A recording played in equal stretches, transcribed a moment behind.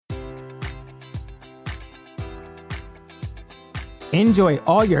Enjoy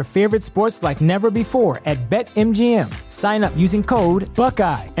all your favorite sports like never before at BetMGM. Sign up using code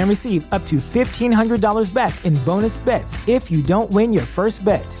Buckeye and receive up to $1,500 back in bonus bets if you don't win your first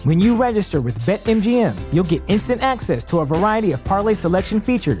bet. When you register with BetMGM, you'll get instant access to a variety of parlay selection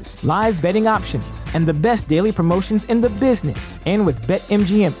features, live betting options, and the best daily promotions in the business. And with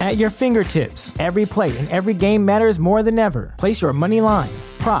BetMGM at your fingertips, every play and every game matters more than ever. Place your money line,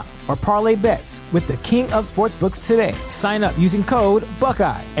 prop, or parlay bets with the king of sportsbooks today. Sign up using code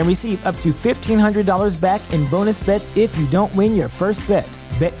Buckeye and receive up to $1,500 back in bonus bets if you don't win your first bet.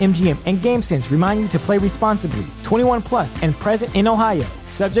 BetMGM and GameSense remind you to play responsibly. 21 plus and present in Ohio,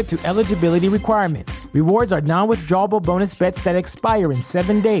 subject to eligibility requirements. Rewards are non-withdrawable bonus bets that expire in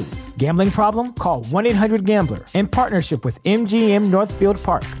 7 days. Gambling problem? Call 1-800-GAMBLER. In partnership with MGM Northfield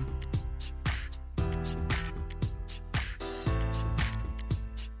Park.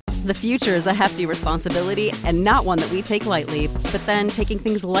 The future is a hefty responsibility and not one that we take lightly. But then taking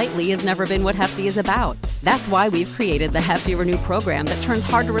things lightly has never been what Hefty is about. That's why we've created the Hefty Renew program that turns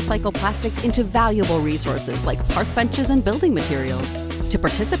hard-to-recycle plastics into valuable resources like park benches and building materials. To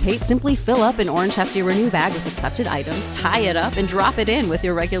participate, simply fill up an orange Hefty Renew bag with accepted items, tie it up, and drop it in with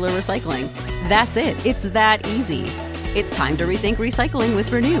your regular recycling. That's it. It's that easy. It's time to rethink recycling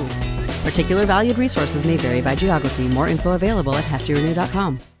with Renew. Particular valued resources may vary by geography. More info available at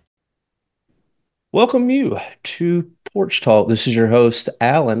heftyrenew.com. Welcome you to Porch Talk. This is your host,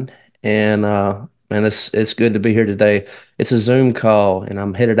 Alan, and man, it's good to be here today. It's a Zoom call, and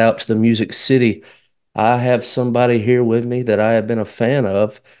I'm headed out to the Music City. I have somebody here with me that I have been a fan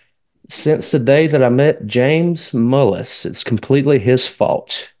of since the day that I met James Mullis. It's completely his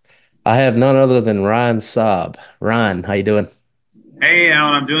fault. I have none other than Ryan Sobb. Ryan, how you doing? Hey,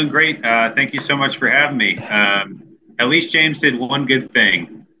 Alan, I'm doing great. Thank you so much for having me. At least James did one good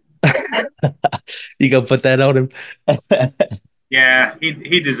thing. You gonna put that on him? Yeah,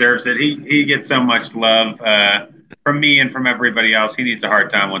 he deserves it. He gets so much love from me and from everybody else. He needs a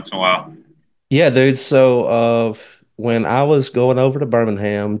hard time once in a while. Yeah, dude. So, when I was going over to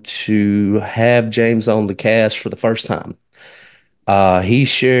Birmingham to have James on the cast for the first time, he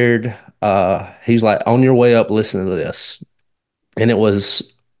shared, he's like, on your way up, listen to this. And it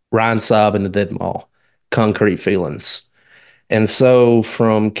was Ryan Sobb and the Dead Mall, Concrete Feelings. And so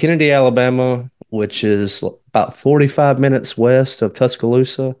from Kennedy, Alabama, which is about 45 minutes west of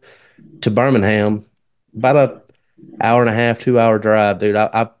Tuscaloosa, to Birmingham, about a hour and a half, 2 hour drive, dude.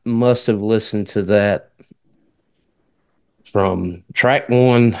 I must have listened to that from track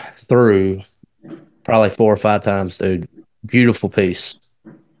one through probably 4 or 5 times, dude. Beautiful piece.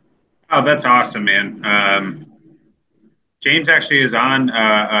 Oh, that's awesome, man. James actually is on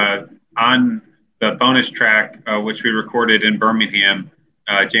the bonus track, which we recorded in Birmingham.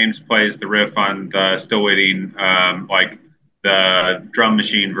 James plays the riff on the Still Waiting, like the drum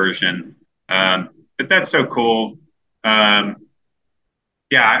machine version. But that's so cool. Yeah,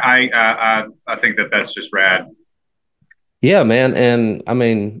 I think that's just rad. Yeah, man. And I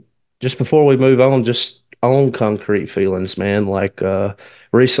mean, just before we move on, just on Concrete Feelings, man, like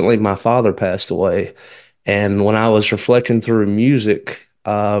recently my father passed away. And when I was reflecting through music,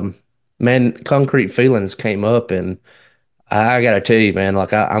 man, Concrete Feelings came up, and I gotta tell you, man,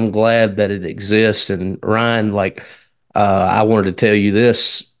 like I'm glad that it exists. And Ryan, like, I wanted to tell you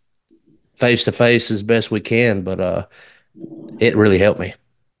this face to face as best we can, but it really helped me.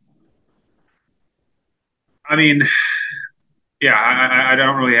 I mean, yeah, I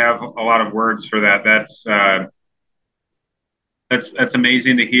don't really have a lot of words for that. That's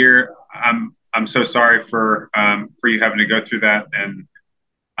amazing to hear. I'm so sorry for you having to go through that, and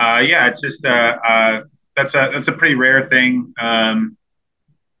yeah, it's just that's a pretty rare thing.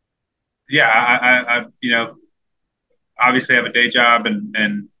 Yeah, I obviously have a day job and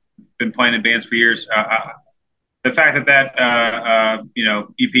been playing in bands for years. The fact that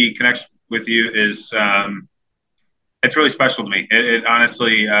EP connects with you is it's really special to me. It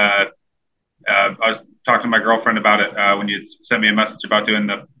honestly, I was talking to my girlfriend about it when you sent me a message about doing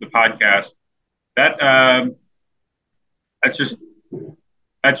the podcast. That's just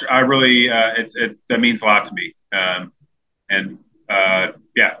I really that means a lot to me. And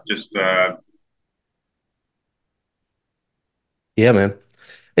yeah, just Yeah, man.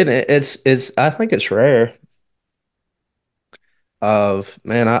 And it's I think it's rare. Of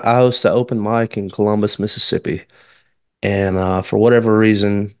man, I host an open mic in Columbus, Mississippi, and for whatever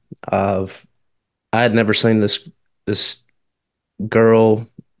reason, I had never seen this girl,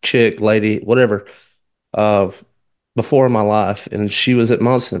 chick, lady, whatever, uh, before in my life, and she was at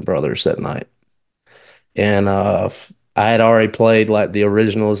Munson Brothers that night, and I had already played like the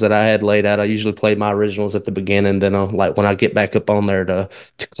originals that I had laid out. I usually play my originals at the beginning, then I'll, like when I get back up on there to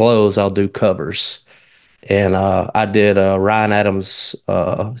close, I'll do covers. And I did Ryan Adams'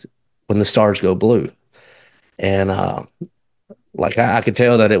 "When the Stars Go Blue," and like I could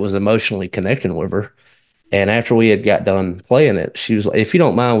tell that it was emotionally connecting with her. And after we had got done playing it, she was like, "If you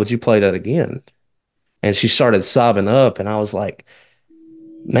don't mind, would you play that again?" And she started sobbing up, and I was like,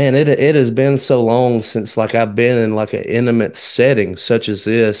 "Man, it has been so long since like I've been in like an intimate setting such as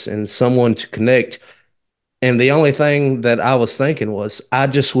this, and someone to connect." And the only thing that I was thinking was, I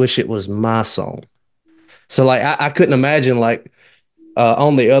just wish it was my song. So like I couldn't imagine like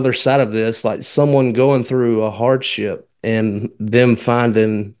on the other side of this, like someone going through a hardship and them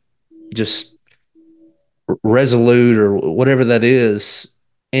finding just resolute or whatever that is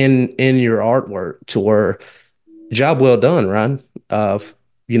in your artwork to where job well done, Ryan.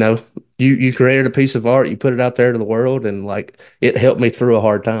 You know, you created a piece of art, you put it out there to the world, and like it helped me through a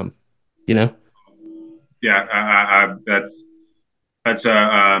hard time, you know? Yeah, that's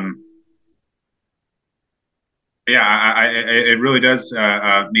yeah, it really does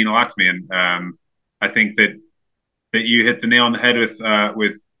mean a lot to me, and I think that you hit the nail on the head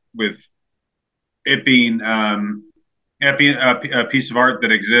with it being it being a piece of art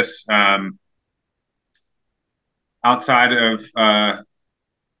that exists outside of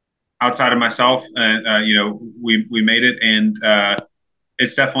outside of myself, and we made it, and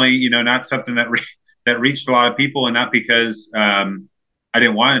it's definitely not something that reached a lot of people, and not because I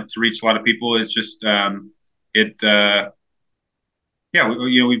didn't want it to reach a lot of people. It's just it yeah,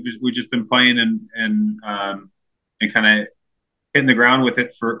 we've just been playing and kind of hitting the ground with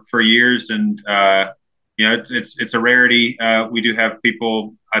it for years, and it's a rarity. We do have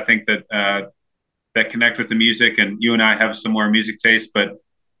people, I think, that connect with the music, and you and I have similar music taste, but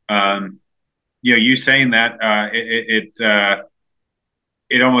um, you saying that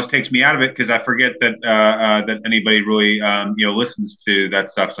it almost takes me out of it, because I forget that anybody really listens to that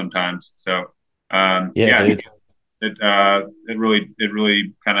stuff sometimes. So Yeah, yeah, dude. it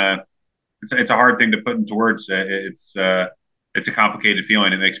really kind of it's a hard thing to put into words. It's a complicated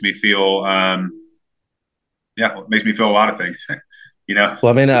feeling. It makes me feel yeah, it makes me feel a lot of things. you know.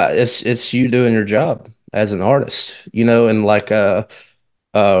 Well, I mean, it's you doing your job as an artist, you know, and like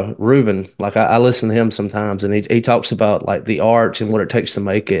Ruben, like I listen to him sometimes, and he talks about like the art and what it takes to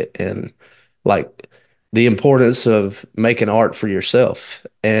make it, and like the importance of making art for yourself.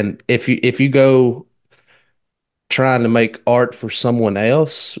 And if you go trying to make art for someone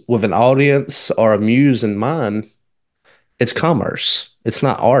else with an audience or a muse in mind, it's commerce. It's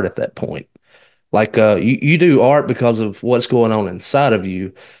not art at that point. Like you do art because of what's going on inside of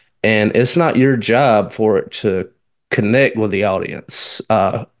you, and it's not your job for it to connect with the audience.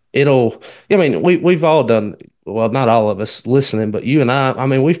 It'll, I mean, we've all done, well, not all of us listening, but you and I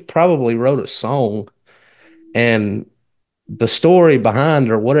mean, we've probably wrote a song, and the story behind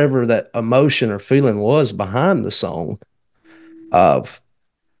or whatever that emotion or feeling was behind the song, of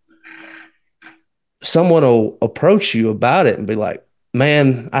someone will approach you about it and be like,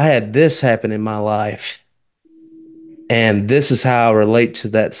 "Man, I had this happen in my life, and this is how I relate to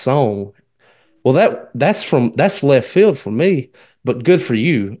that song." Well, that's left field for me, but good for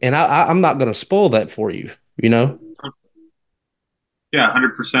you. And I'm not going to spoil that for you, you know? Yeah,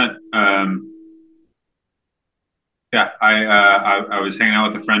 100%. Yeah, I was hanging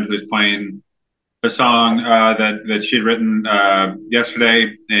out with a friend who was playing a song that she had written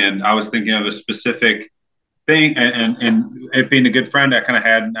yesterday, and I was thinking of a specific thing, and it being a good friend, I kind of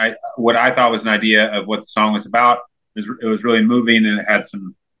had what I thought was an idea of what the song was about. It was really moving, and it had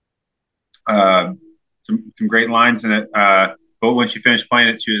uh, some great lines in it. But when she finished playing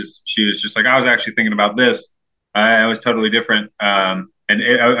it, she was just like, I was actually thinking about this. It was totally different. And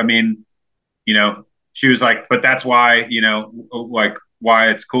I mean, she was like, but that's why, like why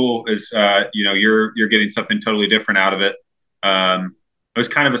it's cool is, you're getting something totally different out of it. It was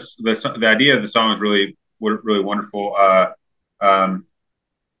kind of the idea of the song was really wonderful.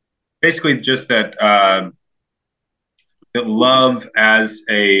 Basically, just that love as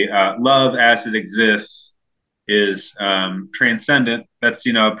it exists is transcendent. That's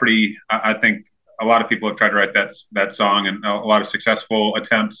pretty. I think a lot of people have tried to write that song, and a lot of successful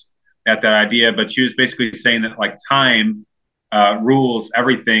attempts at that idea. But she was basically saying that like time rules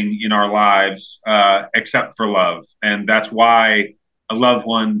everything in our lives except for love, and that's why a loved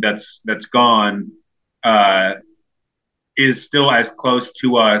one that's gone uh, is still as close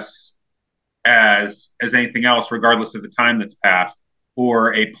to us as anything else, regardless of the time that's passed,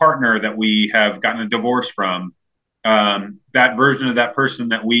 or a partner that we have gotten a divorce from. That version of that person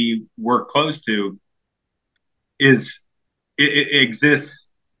that we were close to is it exists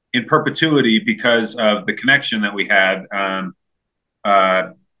in perpetuity because of the connection that we had.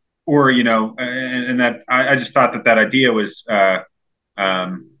 Uh, or and that I just thought that idea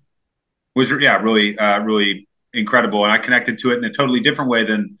um, was yeah really incredible, and I connected to it in a totally different way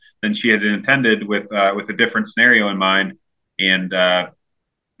than she had intended with a different scenario in mind, and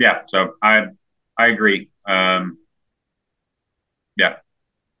yeah, so I agree. Yeah.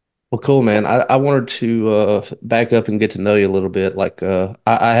 Well, cool, man. I wanted to back up and get to know you a little bit. Like, I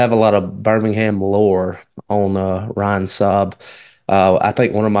have a lot of Birmingham lore on Ryan Sobb. I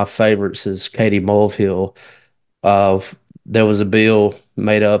think one of my favorites is Katie Mulvihill. Uh, there was a bill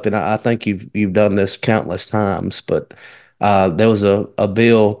made up, and I think you've done this countless times, but there was a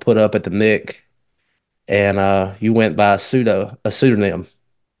bill put up at the Nick, and you went by a pseudonym,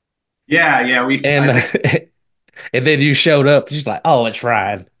 Yeah, and I think. and then you showed up. She's like, "Oh, it's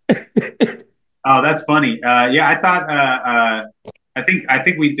Ryan." Oh, that's funny. Yeah, I thought. I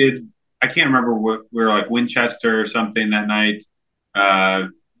think we did. I can't remember what we were like Winchester or something that night. Uh,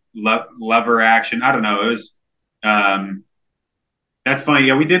 lever action. I don't know. It was. Um, that's funny.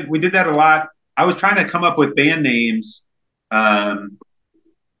 Yeah, we did that a lot. I was trying to come up with band names, um,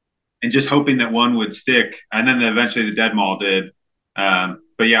 and just hoping that one would stick, and then eventually the Dead Mall did.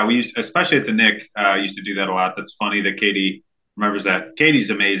 But yeah, we used, especially at the Nick, used to do that a lot. That's funny that Katie remembers that. Katie's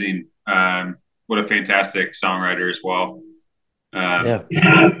amazing. What a fantastic songwriter as well. Yeah.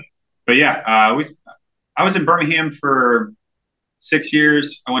 Um, but yeah, I was in Birmingham for 6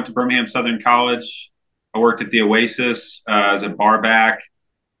 years. I went to Birmingham Southern College. I worked at the Oasis as a bar back.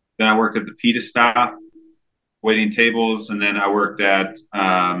 Then I worked at the Pita Stop, waiting tables, and then I worked at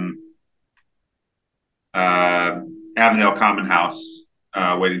uh, Avondale Common House,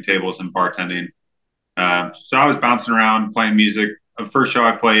 waiting tables and bartending. So I was bouncing around playing music. The first show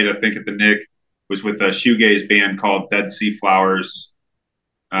I played, I think at the Nick, was with a shoegaze band called Dead Sea Flowers,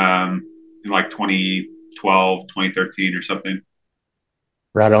 in like 2012, 2013 or something.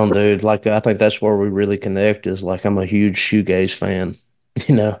 Right on, dude. Like, I think that's where we really connect is like I'm a huge shoegaze fan,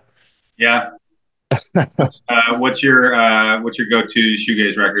 you know. Yeah. What's your go-to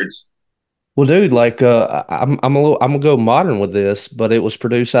shoegaze records? Well, dude, like I'm gonna go modern with this, but it was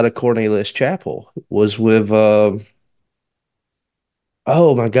produced out of Cornelius Chapel. Was with oh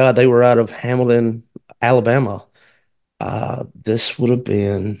my God, they were out of Hamilton, Alabama. This would have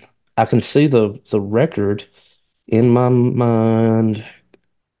been I can see the record in my mind.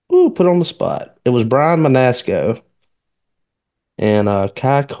 Ooh, put on the spot. It was Brian Manasco and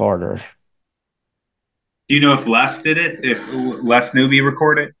Kai Carter. Do you know if Les did it? If Les Newby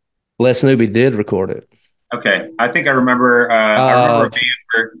recorded? Les Newby did record it. Okay, I think I remember. I remember Uh, a band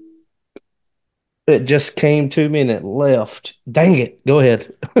where it just came to me and it left. Dang it. Go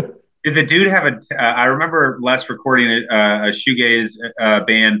ahead. did the dude have a? I remember Les recording a shoegaze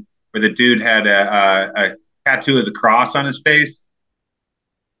band where the dude had a tattoo of the cross on his face.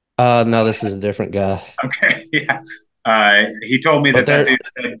 No, this is a different guy. Okay, yeah. He told me But that there, dude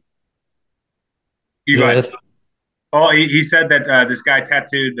said, "You go go ahead." ahead. Oh, he said that this guy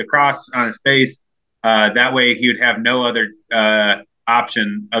tattooed the cross on his face. That way, he would have no other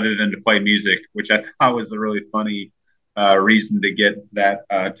option other than to play music, which I thought was a really funny reason to get that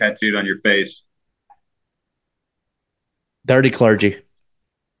tattooed on your face. Dirty Clergy.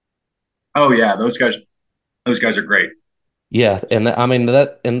 Oh yeah, those guys are great. Yeah, and I mean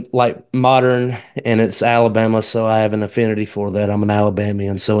that and like modern and it's Alabama, so I have an affinity for that. I'm an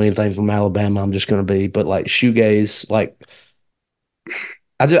Alabamian, so anything from Alabama I'm just gonna be. But like shoegaze, like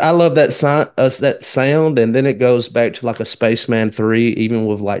I love that sound, and then it goes back to like a Spaceman 3, even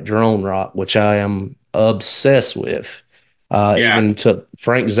with like drone rock, which I am obsessed with. Yeah, Even to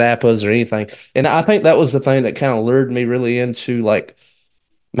Frank Zappa's or anything. And I think that was the thing that kind of lured me really into like,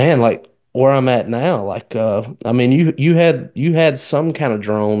 man, like where I'm at now. Like I mean you had some kind of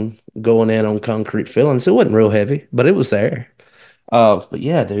drone going in on concrete fillings. It wasn't real heavy, but it was there. But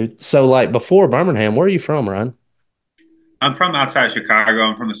yeah, dude. So like before Birmingham, where are you from, Ryan? I'm from outside Chicago.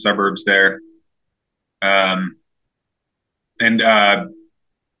 I'm from the suburbs there. Um, and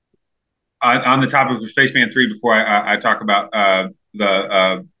on the topic of Spaceman 3, before I talk about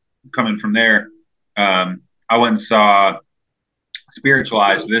the coming from there, I went and saw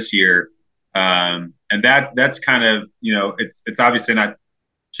Spiritualized this year, and that's kind of it's obviously not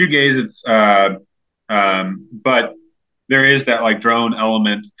shoegaze. It's but there is that like drone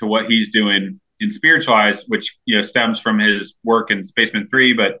element to what he's doing in Spiritualized, which stems from his work in Spaceman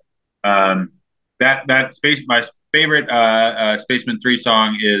 3. But that space my favorite Spaceman 3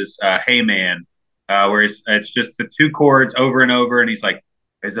 song is Hey Man, where it's just the two chords over and over, and he's like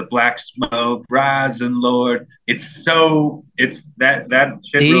There's a black smoke rising, Lord. It's that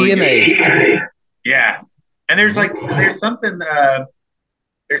shit really E and gets A. me. Yeah. And there's Mhm. like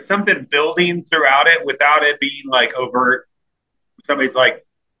there's something building throughout it without it being like overt. Somebody's like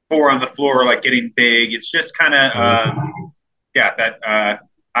four on the floor, like getting big. It's just kind of Mhm. yeah, that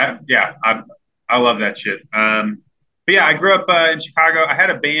I love that shit. But yeah, I grew up in Chicago. I had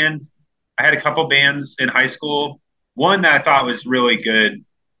a band. I had a couple bands in high school. One that I thought was really good.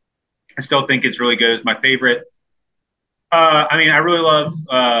 I still think it's really good. It's my favorite. I mean, I really love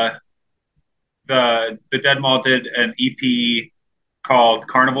the Dead Mall did an EP called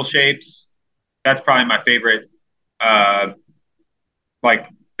Carnival Shapes. That's probably my favorite uh, like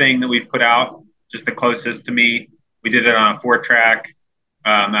thing that we've put out. Just the closest to me. We did it on a 4 track.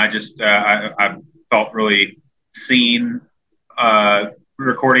 I felt really seen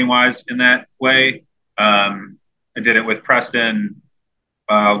recording wise in that way. I did it with Preston,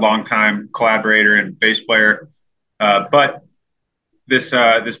 longtime collaborator and bass player. But this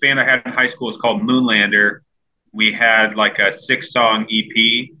band I had in high school is called Moonlander. We had like a 6 song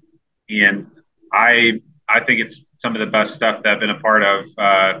EP, and I I think it's some of the best stuff that I've been a part of.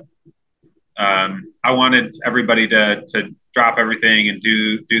 I wanted everybody to drop everything and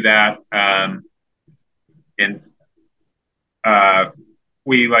do that. And uh,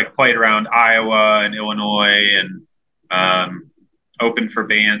 we like played around Iowa and Illinois and um, opened for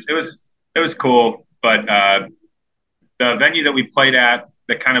bands. It was cool, but the venue that we played at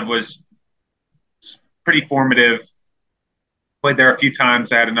that kind of was pretty formative. Played there a few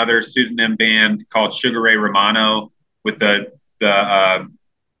times. I had another pseudonym band called Sugar Ray Romano with the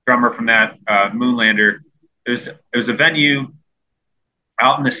drummer from that Moonlander. It was a venue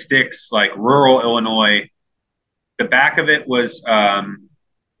out in the sticks, like rural Illinois. The back of it was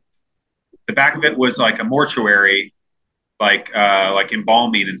like a mortuary, like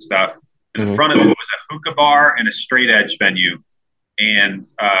embalming and stuff. And the Mhm. front of it was a hookah bar and a straight edge venue. And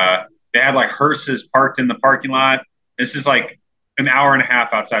they had like hearses parked in the parking lot. This is like an hour and a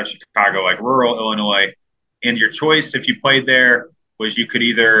half outside of Chicago, like rural Illinois. And your choice, if you played there, was you could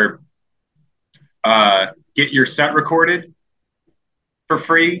either get your set recorded for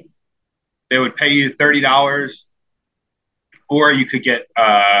free. They would pay you $30, or you could get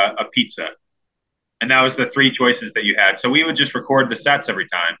a pizza. And that was the three choices that you had. So we would just record the sets every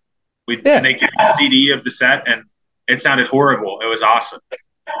time. And Yeah. they gave you a CD of the set, and it sounded horrible. It was awesome.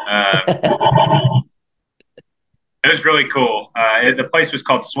 It was really cool. The place was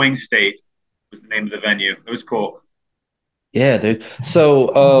called Swing State. Was the name of the venue. It was cool. Yeah, dude.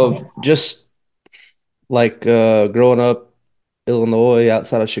 So, just like growing up Illinois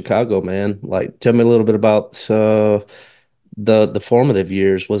outside of Chicago, man, like tell me a little bit about the formative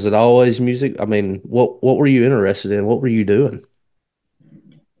years. Was it always music? I mean, what were you interested in? What were you doing?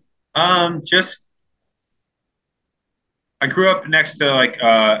 Just I grew up next to like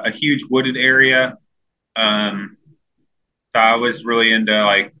a huge wooded area. Um, so I was really into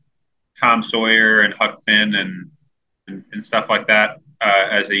like Tom Sawyer and Huck Finn and stuff like that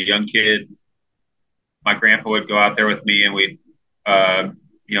as a young kid. My grandpa would go out there with me, and we'd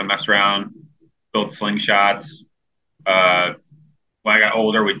mess around, build slingshots. Uh, when I got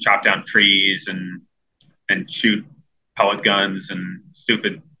older, we'd chop down trees and shoot pellet guns and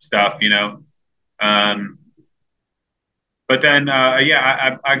stupid stuff, you know. Um, but then,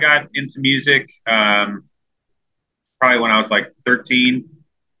 yeah, I got into music probably when I was like 13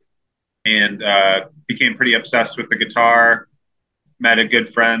 and became pretty obsessed with the guitar. Met a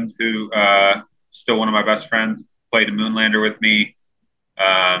good friend who still one of my best friends, played a Moonlander with me.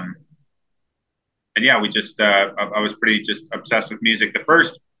 Um, and yeah, we just I was pretty just obsessed with music. The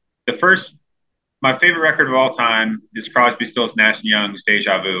first, my favorite record of all time is Crosby, Stills, Nash and Young's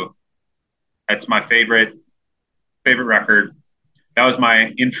 "Deja Vu." That's my favorite record. That was my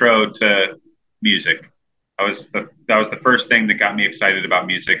intro to music. That was the first thing that got me excited about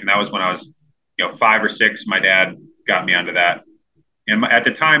music, and that was when I was 5 or 6. My dad got me onto that, and at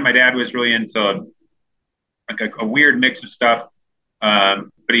the time, my dad was really into like a weird mix of stuff.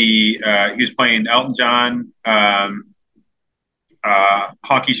 But he was playing Elton John,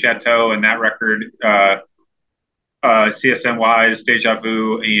 Honky Chateau, and that record, CSNY's Deja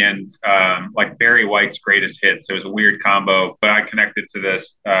Vu, and like Barry White's Greatest Hits. It was a weird combo, but I connected to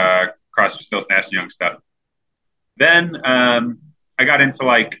this Crosby, Stills, Nash and Young stuff. Then I got into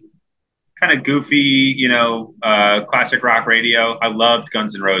like kind of goofy, classic rock radio. I loved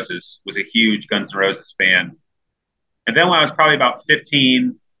Guns N' Roses. Was a huge Guns N' Roses fan. And then when I was probably about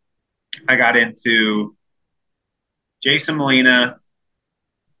 15, I got into Jason Molina,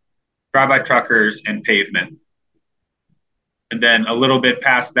 Drive By Truckers, and Pavement. And then a little bit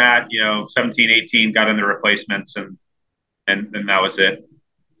past that, 17, 18, got in the replacements, and that was it.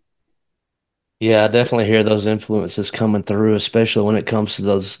 Yeah, I definitely hear those influences coming through, especially when it comes to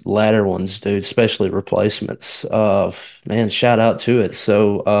those latter ones, dude, especially replacements. Man, shout out to it.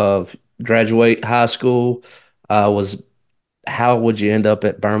 So, graduate high school, was how would you end up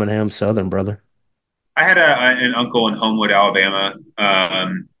at Birmingham Southern, brother? I had an uncle in Homewood, Alabama,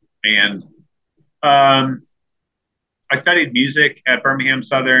 and um, I studied music at Birmingham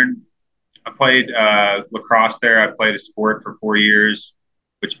Southern. I played lacrosse there. I played a sport for 4 years,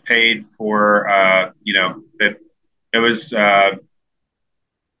 which paid for that. It was yeah.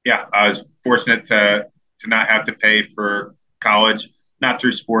 I was fortunate to not have to pay for college, not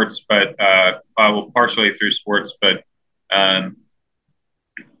through sports, but well, partially through sports. But um,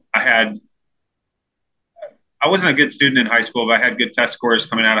 I had I wasn't a good student in high school, but I had good test scores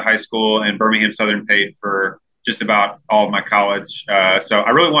coming out of high school, and Birmingham Southern paid for just about all of my college. So I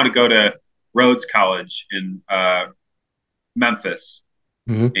really wanted to go to Rhodes College in Memphis,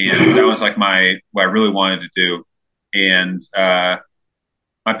 Hmm. and that was like what I really wanted to do. And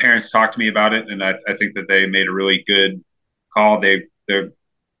my parents talked to me about it, and I think that they made a really good call. They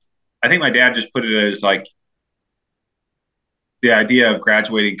I think my dad just put it as like the idea of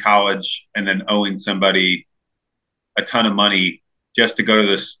graduating college and then owing somebody a ton of money just to go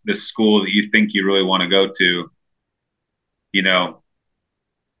to this school that you think you really want to go to, you know.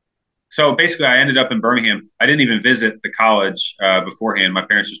 So basically, I ended up in Birmingham. I didn't even visit the college beforehand. My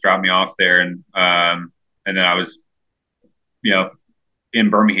parents just dropped me off there, and then I was, you know, in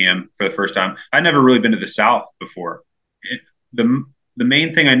Birmingham for the first time. I'd never really been to the South before. The the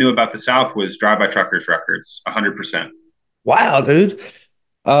main thing I knew about the South was Drive By Truckers records, 100%. Wow, dude.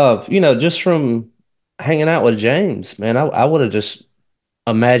 Just from hanging out with James, man, I would have just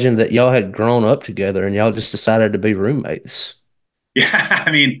imagined that y'all had grown up together and y'all just decided to be roommates. Yeah,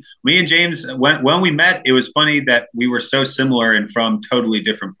 I mean, me and James, when we met, it was funny that we were so similar and from totally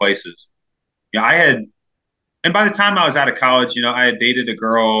different places. Yeah, and by the time I was out of college, I had dated a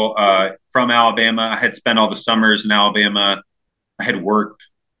girl from Alabama. I had spent all the summers in Alabama. I had worked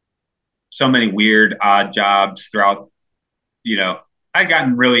so many weird, odd jobs throughout, you know, I'd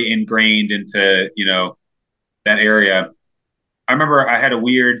gotten really ingrained into, that area. I remember I had a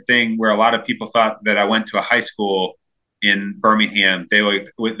weird thing where a lot of people thought that I went to a high school in Birmingham. They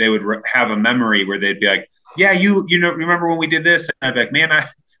would have a memory where they'd be like, "Yeah, you remember when we did this?" And I'd be like, "Man,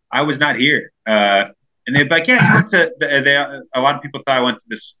 I was not here." And they'd be like, "Yeah, you went to." A lot of people thought I went to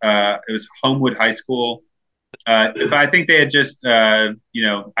this. It was Homewood High School, but I think they had just I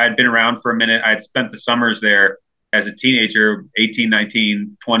had been around for a minute. I had spent the summers there as a teenager, 18,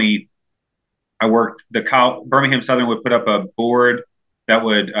 19, 20. I worked Birmingham Southern would put up a board that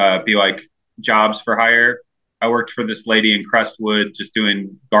would be like jobs for hire. I worked for this lady in Crestwood, just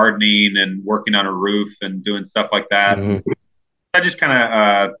doing gardening and working on a roof and doing stuff like that. Hmm. And I just kind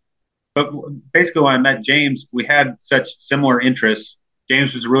of, but basically when I met James, we had such similar interests.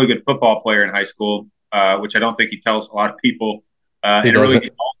 James was a really good football player in high school, which I don't think he tells a lot of people, He and a really doesn't.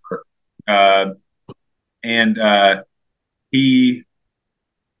 good golfer. And he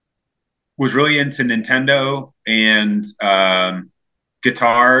was really into Nintendo and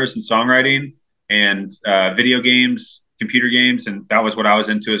guitars and songwriting and video games, computer games, and that was what I was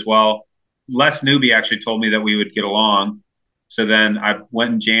into as well. Les Newby actually told me that we would get along, so then I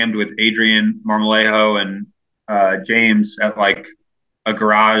went and jammed with Adrian Marmolejo and James at like a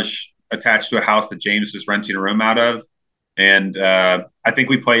garage attached to a house that James was renting a room out of, and I think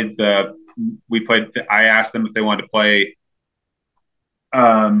I asked them if they wanted to play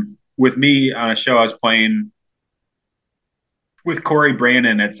with me on a show. I was playing with Corey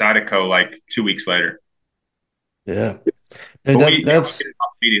Brandon at Zydeco like 2 weeks later. Yeah. Dude, But that we hit that's it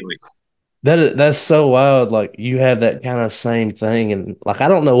off immediately. that's so wild. Like you have that kind of same thing, and like I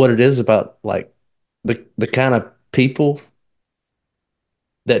don't know what it is about like the kind of people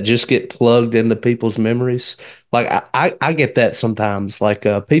that just get plugged into people's memories. Like I get that sometimes. Like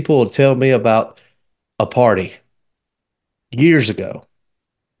people will tell me about a party years ago.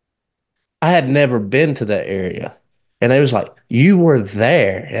 I had never been to that area. And they was like, "You were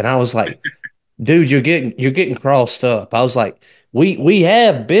there." And I was like, "Dude, you're getting crossed up." I was like, "We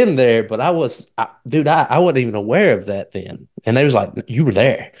have been there, but dude, I wasn't even aware of that then." And they was like, "You were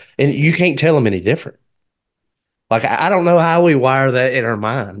there." And you can't tell them any different. Like I don't know how we wire that in our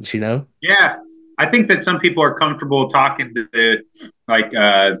minds, you know? Yeah, I think that some people are comfortable talking like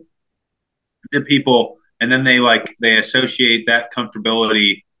to people, and then they associate that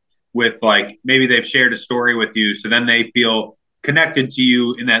comfortability with like maybe they've shared a story with you, so then they feel connected to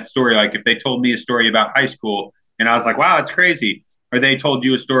you in that story. Like if they told me a story about high school And I was like, wow, that's crazy. Or they told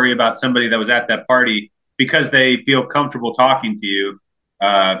you a story about somebody that was at that party because they feel comfortable talking to you.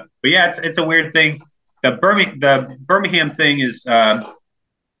 But yeah, it's a weird thing. The Birmingham thing is, and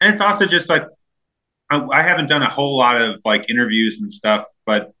it's also just like I haven't done a whole lot of like interviews and stuff,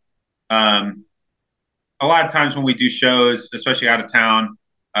 but um, a lot of times when we do shows, especially out of town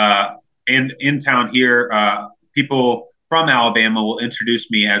and in town here, people from Alabama will introduce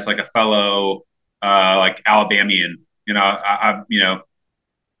me as like a fellow like Alabamian.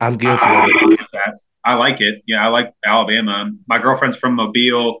 I'm guilty of it. I like that. I like it. Yeah, I like Alabama. My girlfriend's from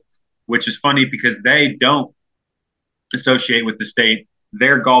Mobile, which is funny because they don't associate with the state.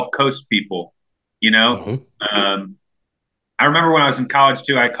 They're Gulf Coast people, you know. Hmm. Um, I remember when I was in college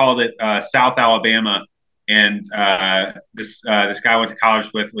too. I called it South Alabama, and this guy I went to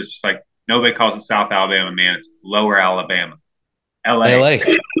college with was just like, nobody calls it South Alabama, man. It's Lower Alabama, L.A. LA.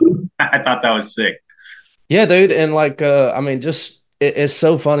 I thought that was sick. Yeah, dude. And like, I mean, just it's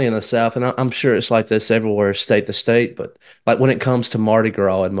so funny in the South, and I'm sure it's like this everywhere, state to state. But like when it comes to Mardi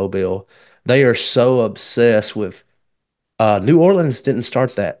Gras in Mobile, they are so obsessed with New Orleans didn't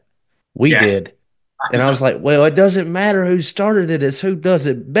start that. We Yeah, did. I And I know. was like, well, it doesn't matter who started it, it's who does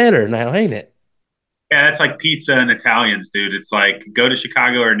it better now, ain't it? Yeah, that's like pizza and Italians, dude. It's like go to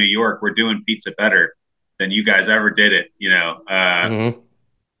Chicago or New York. We're doing pizza better than you guys ever did it. Hmm.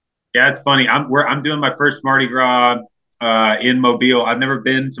 Yeah, it's funny. I'm doing my first Mardi Gras in Mobile. I've never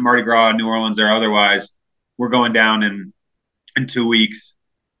been to Mardi Gras in New Orleans or otherwise. We're going down in 2 weeks.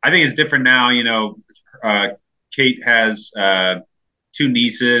 I think it's different now. Kate has two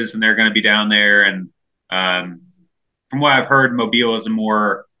nieces, and they're going to be down there. And um, from what I've heard, Mobile is a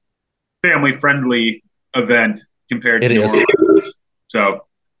more family friendly event compared It to New is. Orleans. So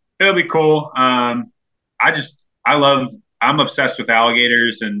it'll be cool. I love. I'm obsessed with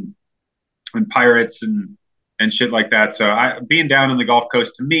alligators and pirates and shit like that. So being down in the Gulf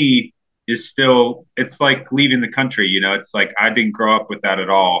Coast to me is still it's like leaving the country. It's like I didn't grow up with that at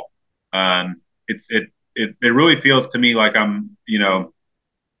all. It really feels to me like I'm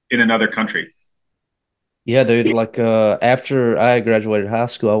in another country. Yeah, dude. Like after I graduated high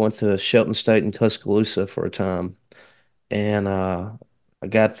school, I went to Shelton State in Tuscaloosa for a time. And I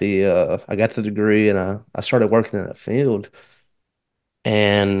got the degree and I started working in that field.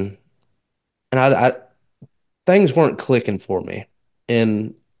 And I things weren't clicking for me.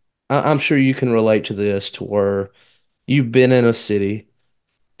 And I'm sure you can relate to this to where you've been in a city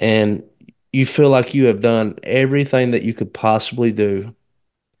and you feel like you have done everything that you could possibly do,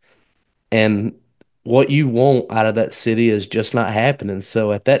 and what you want out of that city is just not happening.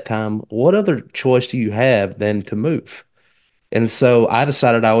 So at that time, what other choice do you have than to move? And so I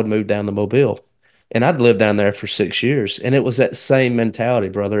decided I would move down to Mobile. And I'd lived down there for 6 years. And it was that same mentality,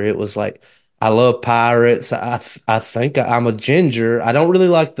 brother. It was like, I love pirates. I think I'm a ginger. I don't really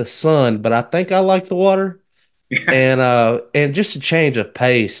like the sun, but I think I like the water. And just a change of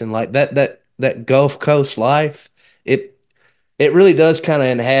pace and like that Gulf Coast life, it it really does kind of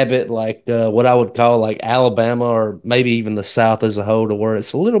inhabit like what I would call like Alabama or maybe even the South as a whole, to where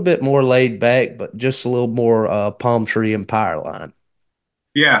it's a little bit more laid back, but just a little more palm tree and power line.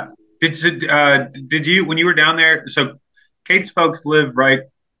 Yeah. Did you when you were down there? So Kate's folks live right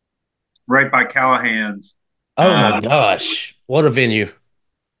by Callahan's. Oh my Uh, gosh, what a venue!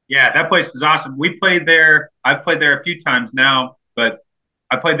 yeah, that place is awesome. We played there. I've played there a few times now, but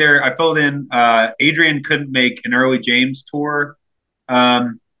I played there. I filled in. Adrian couldn't make an early James tour.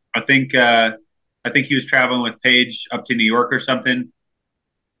 Um, I think I think he was traveling with Paige up to New York or something,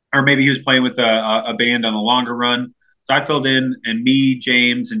 or maybe he was playing with a band on the longer run. So I filled in, and me,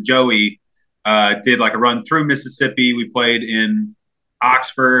 James, and Joey did like a run through Mississippi. We played in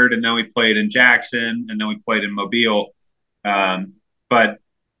Oxford, and then we played in Jackson, and then we played in Mobile. But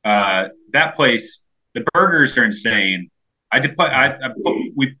that place, the burgers are insane. I did play.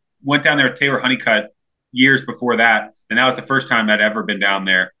 We went down there with Taylor Honeycutt years before that, and that was the first time I'd ever been down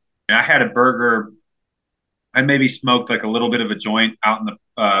there. And I had a burger. I maybe smoked like a little bit of a joint out in the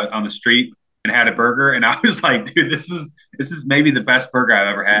on the street and had a burger, and I was like, dude, this is maybe the best burger I've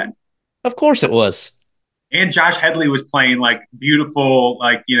ever had. Of course it was. And Josh Headley was playing like beautiful,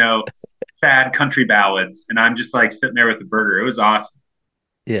 like sad country ballads, and I'm just like sitting there with the burger. It was awesome.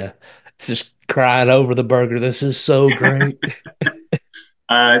 Yeah, it's just crying over the burger. This is so great.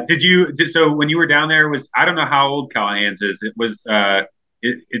 So when you were down there, was I don't know how old Callahan's is.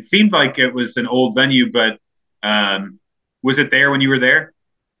 It seemed like it was an old venue, but was it there when you were there?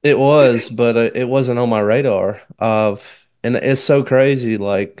 It was, but it wasn't on my radar. And it's so crazy.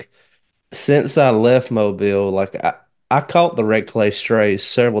 Like since I left Mobile, like I caught the red clay strays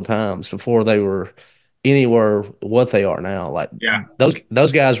several times before they were anywhere what they are now. Like Yeah.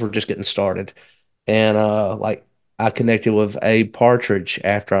 those guys were just getting started. And like I connected with Abe Partridge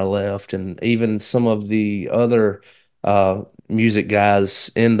after I left, and even some of the other music guys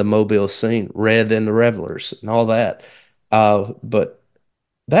in the Mobile scene, Red and the Revelers and all that. But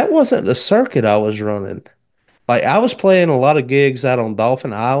that wasn't the circuit I was running. Like I was playing a lot of gigs out on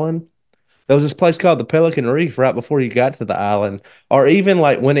Dolphin Island. There was this place called the Pelican Reef right before you got to the island, or even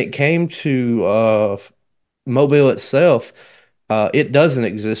like when it came to Mobile itself, it doesn't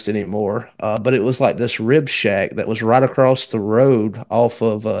exist anymore. But it was like this rib shack that was right across the road off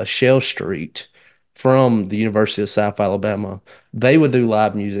of Shell Street from the University of South Alabama. They would do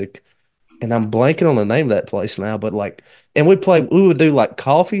live music, and I'm blanking on the name of that place now. But like, and we would do like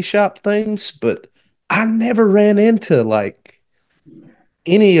coffee shop things, but I never ran into like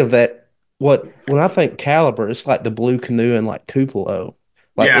any of that. When I think Caliber, it's like the Blue Canoe and like Tupelo.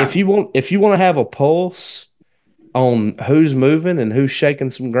 Like Yeah. if you want to have a pulse on who's moving and who's shaking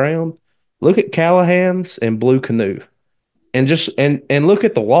some ground, look at Callahan's and Blue Canoe, and just and look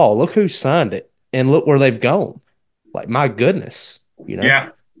at the wall. Look who signed it, and look where they've gone. Like my goodness, you know. Yeah.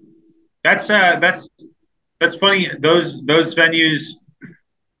 That's funny. Those venues,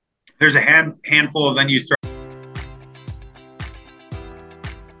 there's a handful of venues.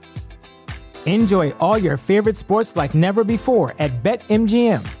 Enjoy all your favorite sports like never before at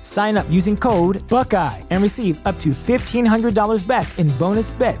BetMGM. Sign up using code Buckeye and receive up to $1,500 back in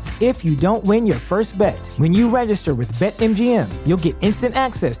bonus bets if you don't win your first bet. When you register with BetMGM, you'll get instant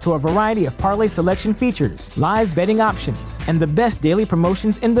access to a variety of parlay selection features, live betting options, and the best daily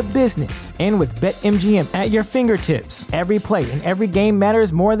promotions in the business. And with BetMGM at your fingertips, every play and every game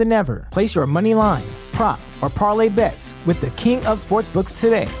matters more than ever. Place your money line, prop, or parlay bets with the king of sportsbooks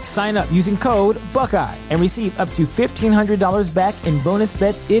today. Sign up using code Buckeye and receive up to $1,500 back in bonus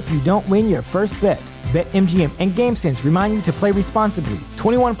bets if you don't win your first bet. BetMGM and GameSense remind you to play responsibly.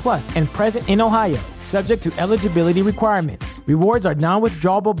 21 plus and present in Ohio, subject to eligibility requirements. Rewards are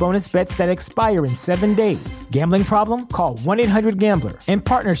non-withdrawable bonus bets that expire in 7 days. Gambling problem? Call 1-800-GAMBLER in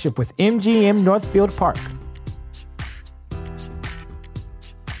partnership with MGM Northfield Park.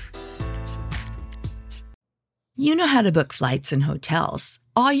 You know how to book flights and hotels.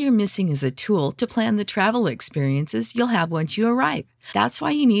 All you're missing is a tool to plan the travel experiences you'll have once you arrive. That's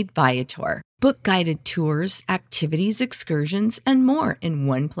why you need Viator. Book guided tours, activities, excursions, and more in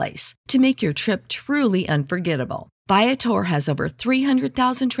one place to make your trip truly unforgettable. Viator has over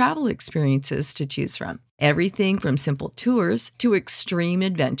 300,000 travel experiences to choose from. Everything from simple tours to extreme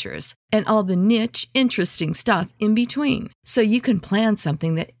adventures and all the niche, interesting stuff in between. So you can plan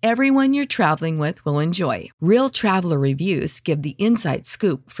something that everyone you're traveling with will enjoy. Real traveler reviews give the inside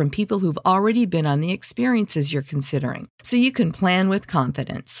scoop from people who've already been on the experiences you're considering. So you can plan with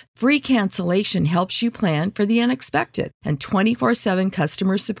confidence. Free cancellation helps you plan for the unexpected. And 24/7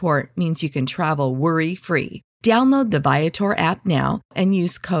 customer support means you can travel worry-free. Download the Viator app now and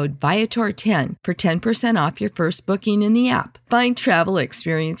use code Viator10 for 10% off your first booking in the app. Find travel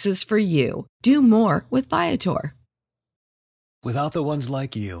experiences for you. Do more with Viator. Without the ones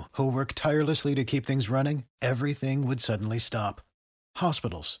like you, who work tirelessly to keep things running, everything would suddenly stop.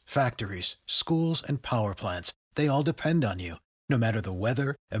 Hospitals, factories, schools, and power plants, they all depend on you. No matter the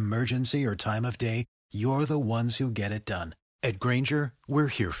weather, emergency, or time of day, you're the ones who get it done. At Grainger, we're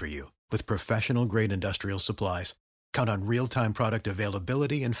here for you with professional-grade industrial supplies. Count on real-time product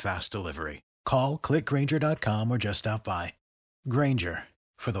availability and fast delivery. Call, click Grainger.com, or just stop by. Grainger,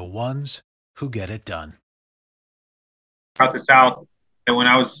 for the ones who get it done. Out the South, and when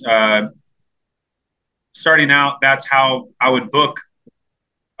I was starting out, that's how I would book.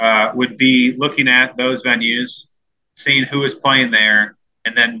 Would be looking at those venues, seeing who was playing there,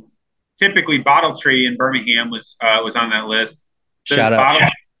 and then typically Bottle Tree in Birmingham was on that list. So Shout out.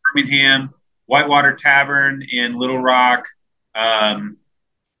 Birmingham, Whitewater Tavern in Little Rock, Proud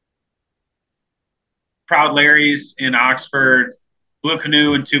Larry's in Oxford, Blue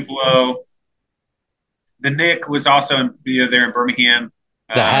Canoe in Tupelo. The Nick was also there in Birmingham.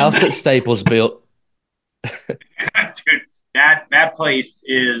 The house that Staples built. Dude, that place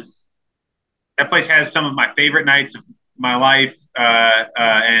has some of my favorite nights of my life,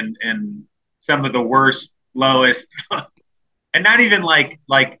 and some of the worst, lowest, and not even like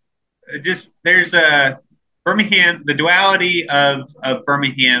just there's a Birmingham. The duality of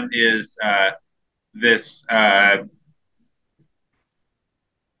Birmingham is this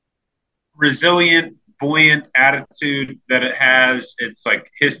resilient, buoyant attitude that it has. It's like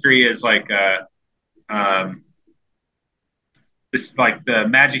history is like this, like the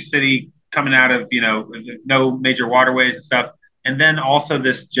Magic City coming out of no major waterways and stuff, and then also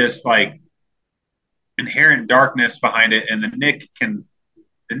this just like inherent darkness behind it, and the Nick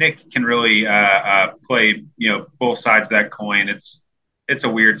can really play both sides of that coin. It's a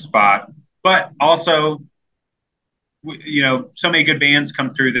weird spot, but also so many good bands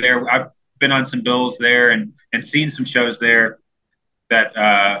come through there. I've been on some bills there and seen some shows there that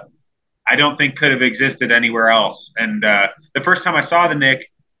I don't think could have existed anywhere else. And the first time I saw the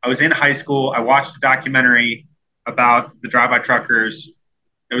Nick, I was in high school. I watched a documentary about the drive-by truckers.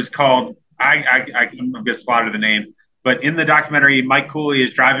 It was called I'm gonna slaughter the name, but in the documentary, Mike Cooley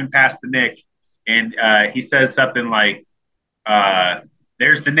is driving past the Nick, and he says something like,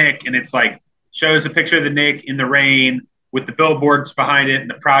 "There's the Nick," and it's like shows a picture of the Nick in the rain with the billboards behind it and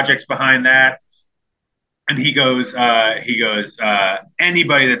the projects behind that. And he goes,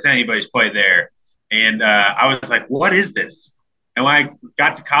 anybody that's anybody's played there. And I was like, what is this? And when I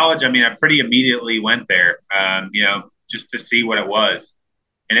got to college, I mean, I pretty immediately went there, just to see what it was.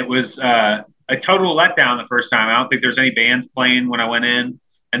 And it was a total letdown the first time. I don't think there's any bands playing when I went in.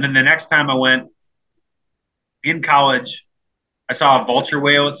 And then the next time I went in college, I saw a vulture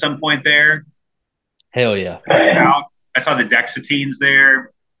whale at some point there. Hell yeah. I saw the Dexatines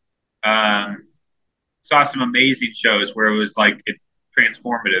there. Saw some amazing shows where it was like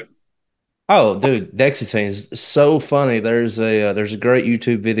transformative. Oh, dude, Dexatine's so funny. There's a great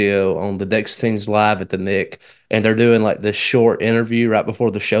YouTube video on the Dexatine's live at the Nick, and they're doing like this short interview right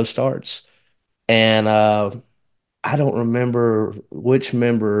before the show starts. And I don't remember which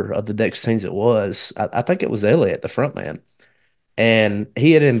member of the Dexatines it was. I think it was Elliot, the front man. And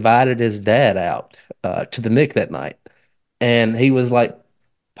he had invited his dad out to the Nick that night. And he was like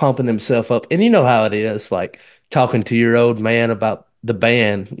pumping himself up. And you know how it is, like talking to your old man about the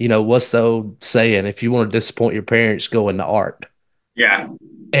band. What's the old saying? If you want to disappoint your parents, go into art. Yeah.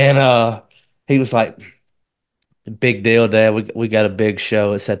 And he was like, big deal, Dad. We got a big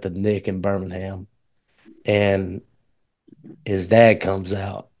show. It's at the Nick in Birmingham. And his dad comes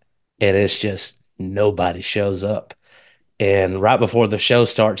out, and it's just nobody shows up. And right before the show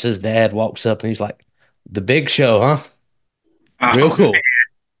starts, his dad walks up and he's like, "The big show, huh? Real cool." Man,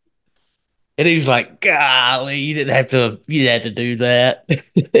 And he was like, "Golly, you didn't have to do that."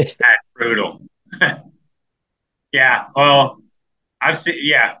 that's brutal. Yeah. Well, I've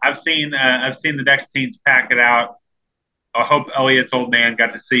seen the Dexatines pack it out. I hope Elliot's old man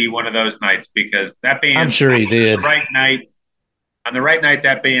got to see one of those nights because that I'm band sure he did. On the right night,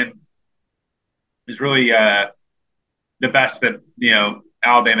 that band is really the best that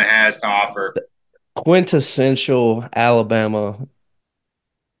Alabama has to offer. Quintessential Alabama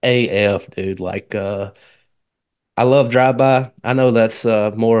AF, dude. Like, I love Drive By. I know that's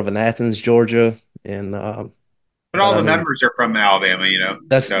more of an Athens, Georgia, and But but all I the mean members are from Alabama,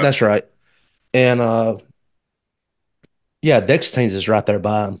 that's So that's right. And yeah, Dextains is right there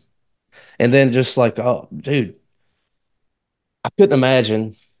by him. And then just like, oh, dude, I couldn't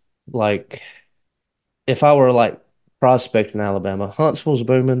imagine like if I were like prospecting Alabama, Huntsville's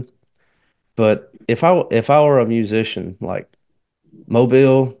booming, but if I were a musician, like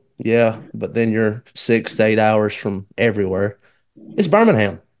Mobile, yeah, but then you're 6 to 8 hours from everywhere. It's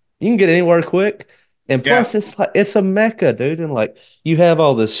Birmingham. You can get anywhere quick. And yeah, plus it's like it's a mecca, dude. And like you have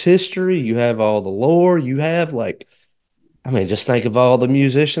all this history, you have all the lore, you have like I mean, just think of all the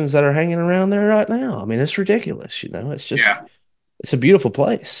musicians that are hanging around there right now. I mean, it's ridiculous, It's just yeah, it's a beautiful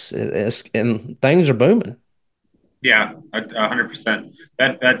place. And things are booming. yeah, 100%.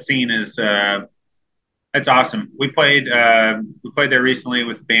 That scene is that's awesome. We played there recently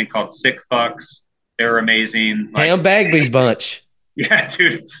with a band called Sick Fucks. They were amazing. Like, Ham Bagby's bunch. yeah,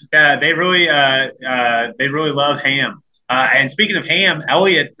 dude, they really love Ham. And speaking of Ham,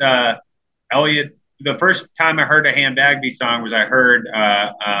 Elliot, the first time I heard a Ham Bagby song was I heard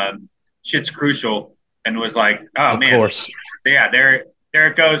 "Shit's Crucial" and was like, oh Of man, course. yeah, there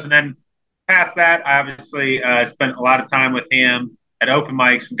it goes. And then past that, I obviously spent a lot of time with him at open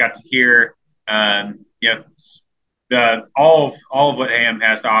mics and got to hear, the all of what Ham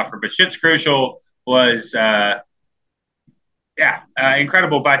has to offer. But "Shit's Crucial" was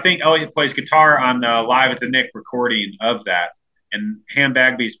incredible. But I think Elliot plays guitar on the Live at the Nick recording of that. And Ham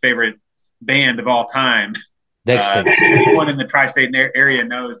Bagby's favorite band of all time. Dextins. Anyone in the tri-state area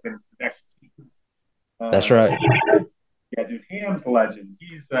knows that it's the Dextins. That's right. Yeah, dude, Ham's a legend.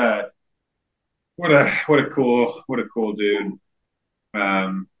 He's what a cool dude.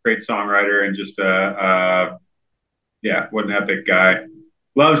 Great songwriter and just what an epic guy.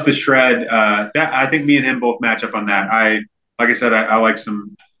 Loves the shred. That I think me and him both match up on that. Like I said, I like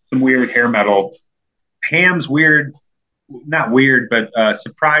some weird hair metal. Ham's weird, not weird, but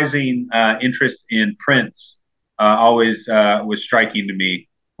surprising interest in Prince always was striking to me.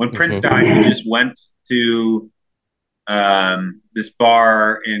 When Prince Mhm. died, he just went to this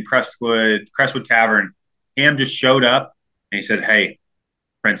bar in Crestwood Tavern. Ham just showed up and he said, "Hey,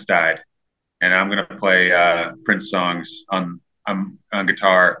 Prince died, and I'm gonna play Prince songs on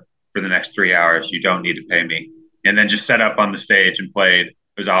guitar for the next 3 hours. You don't need to pay me." And then just set up on the stage and played. It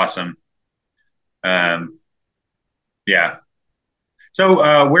was awesome. Um, yeah. So,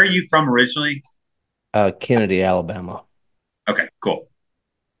 where are you from originally? Kennedy, Alabama. Okay, cool.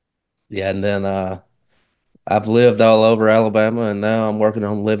 Yeah, and then I've lived all over Alabama, and now I'm working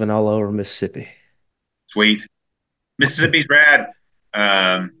on living all over Mississippi. Sweet. Mississippi's rad.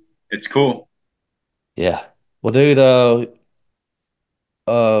 It's cool. Yeah. Well, dude,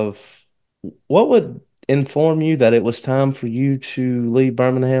 of what would inform you that it was time for you to leave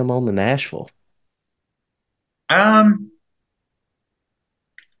Birmingham on to Nashville? Um,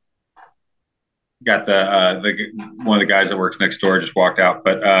 got the one of the guys that works next door just walked out,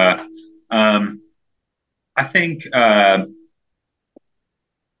 but um, I think I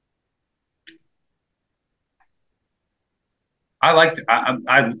liked. I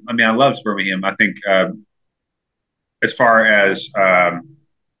mean, I loved Birmingham. I think as far as a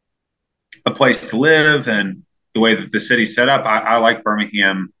place to live and the way that the city's set up, I like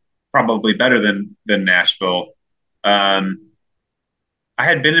Birmingham probably better than Nashville. Um, I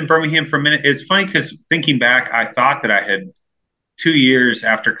had been in Birmingham for a minute. It's funny because thinking back, I thought that I had 2 years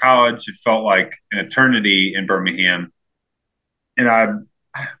after college. It felt like an eternity in Birmingham, and I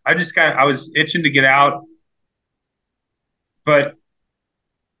was itching to get out, but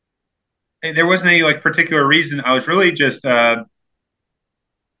there wasn't any like particular reason. I was really just I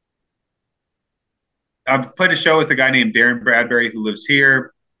played a show with a guy named Darren Bradbury who lives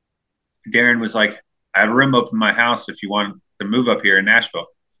here. Darren was like, "I have a room open in my house if you want to move up here in Nashville."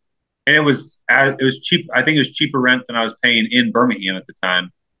 And it was cheap. I think it was cheaper rent than I was paying in Birmingham at the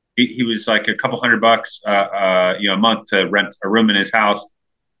time. He was like a couple $100, a month to rent a room in his house.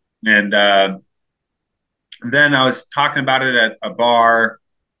 And then I was talking about it at a bar,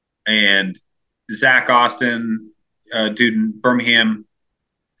 and Zach Austin, dude in Birmingham,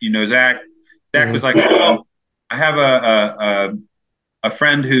 Zach. Zach was Hmm. like, "Oh, I have a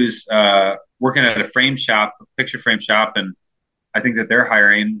friend who's working at a frame shop, a picture frame shop, and I think that they're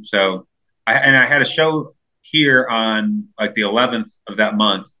hiring." So I had a show here on like the 11th of that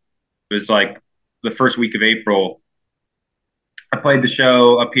month. It was like the first week of April. I played the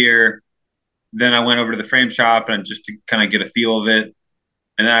show up here. Then I went over to the frame shop and just to kind of get a feel of it.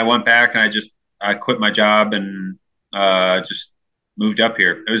 And then I went back and I quit my job and just moved up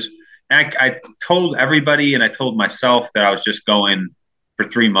here. I told everybody and I told myself that I was just going for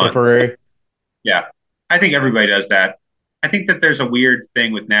 3 months. Temporary. Yeah, I think everybody does that. I think that there's a weird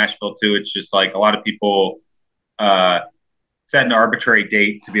thing with Nashville too. It's just like a lot of people uh, set an arbitrary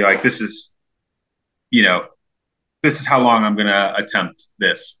date to be like, you know, this is how long I'm going to attempt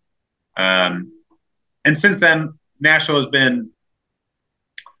this. Um, and since then, Nashville has been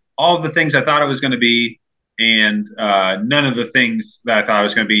all of the things I thought it was going to be, and none of the things that I thought it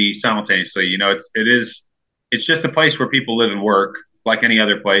was going to be simultaneously. It's just a place where people live and work like any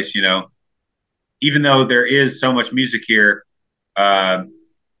other place. Even though there is so much music here, uh,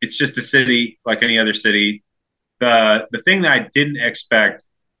 it's just a city like any other city. The thing that I didn't expect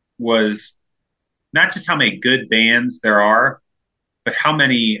was not just how many good bands there are, but how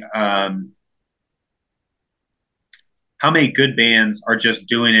many good bands are just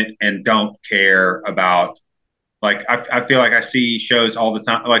doing it and don't care about. Like I feel like I see shows all the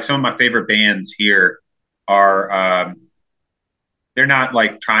time. Like some of my favorite bands here are they're not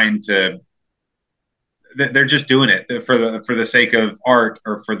like trying to. They're just doing it for the sake of art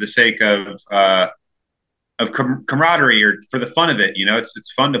or for the sake of camaraderie or for the fun of it.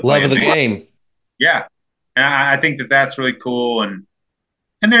 It's fun to play Love a of the band. game. Yeah, and I think that that's really cool. And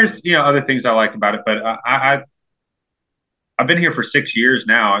there's other things I like about it, but I've been here for 6 years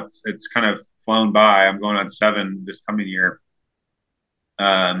now. It's kind of flown by. I'm going on 7 this coming year.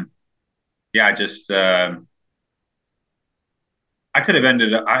 Yeah, I could have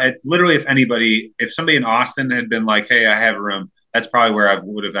ended up. Literally, if somebody in Austin had been like, "Hey, I have a room," that's probably where I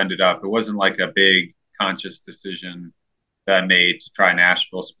would have ended up. It wasn't like a big conscious decision that I made to try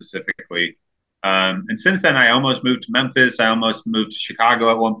Nashville specifically. And since then, I almost moved to Memphis. I almost moved to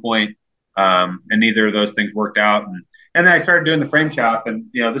Chicago at one point, and neither of those things worked out. And then I started doing the frame shop, and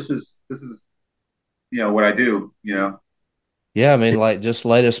this is what I do. Yeah, I mean, like just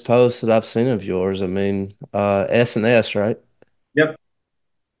latest post that I've seen of yours. I mean, S&S, right? Yep.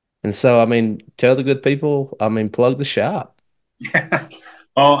 And so, I mean, tell the good people. I mean, plug the shop.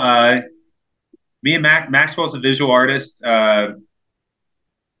 Well, me and Maxwell's a visual artist, and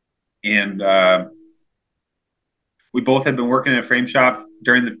we both had been working in a frame shop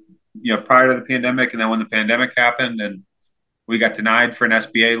during prior to the pandemic, and then when the pandemic happened, and we got denied for an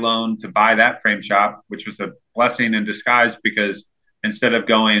SBA loan to buy that frame shop, which was a blessing in disguise because instead of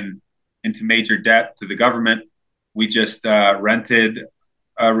going into major debt to the government, we just rented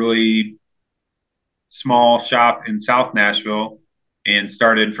a really small shop in South Nashville and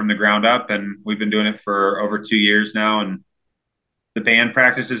started from the ground up. And we've been doing it for over 2 years now. And the band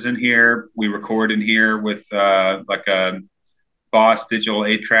practices in here. We record in here with like a Boss digital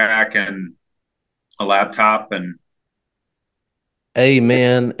 8 track and a laptop. And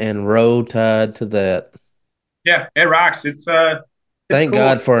Amen and roll tide to that. yeah, it rocks. It's Thank cool.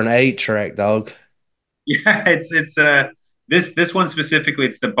 God for an 8 track, dog. Yeah, it's this one specifically.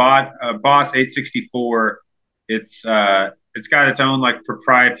 It's the Boss 864. It's got its own like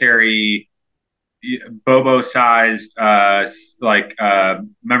proprietary Bobo sized like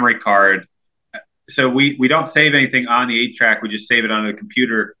memory card. So we don't save anything on the 8 track. We just save it on the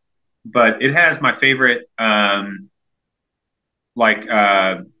computer. But it has my favorite like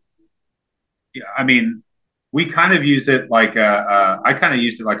yeah, I mean, we kind of use it like I kind of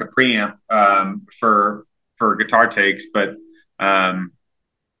use it like a preamp for guitar takes, but um,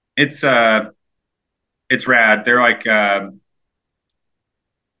 it's uh, it's rad. They're like a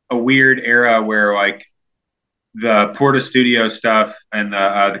weird era where like the Porta Studio stuff and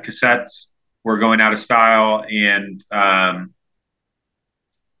the cassettes were going out of style, and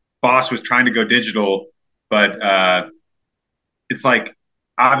Boss was trying to go digital, but it's like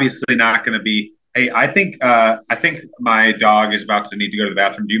obviously not going to be. Hey, I think my dog is about to need to go to the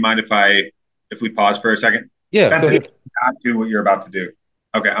bathroom. Do you mind if we pause for a second? Yeah, go Spencer, ahead. not do what you're about to do.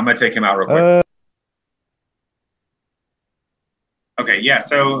 Okay, I'm gonna take him out real quick. Uh, Okay, yeah.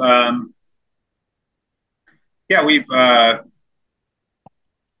 So yeah, we've yeah,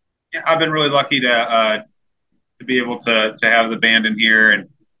 I've been really lucky to be able to have the band in here, and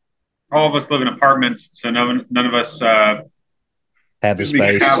all of us live in apartments, so none of us have the we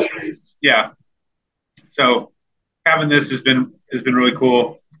have space. yeah. So having this has been really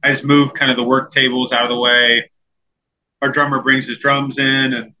cool. I just moved kind of the work tables out of the way. Our drummer brings his drums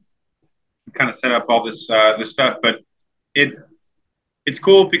in and kind of set up all this stuff. But it it's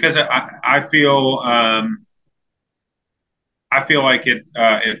cool because I feel like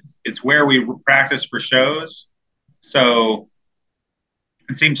it's where we practice for shows. So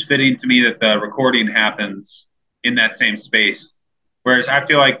it seems fitting to me that the recording happens in that same space. Whereas I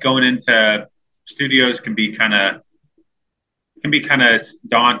feel like going into studios can be kind of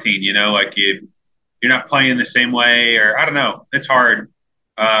daunting, like you're not playing the same way, or I don't know, it's hard.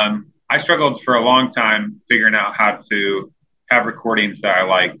 I struggled for a long time figuring out how to have recordings that I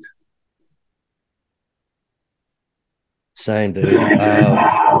liked. Same, dude.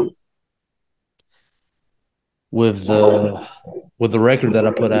 With the record that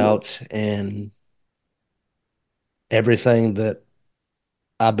I put out and everything that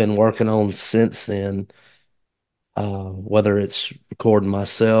I've been working on since then, whether it's recording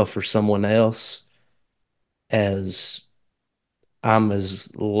myself or someone else, as I'm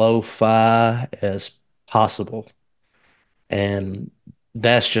as lo-fi as possible. And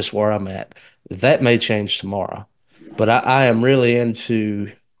that's just where I'm at. That may change tomorrow, but I am really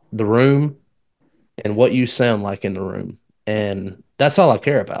into the room and what you sound like in the room. And that's all I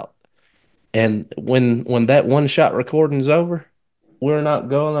care about. And when that one shot recording's over, we're not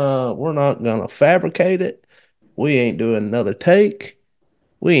gonna fabricate it. We ain't doing another take.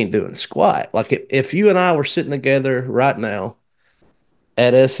 We ain't doing squat. Like if you and I were sitting together right now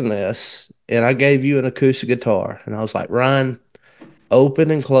at S&S and I gave you an acoustic guitar and I was like, Ryan,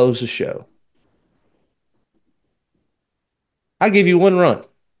 open and close the show. I give you one run.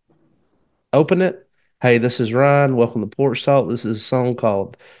 Open it. Hey, this is Ryan. Welcome to Porch Talk. This is a song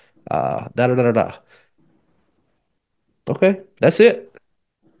called da da da da da. Okay, that's it.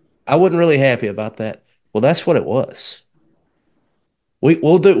 I wasn't really happy about that. Well, that's what it was.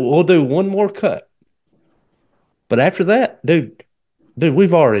 We'll do one more cut. But after that, dude,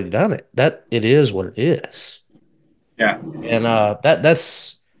 we've already done it. That it is what it is. Yeah, And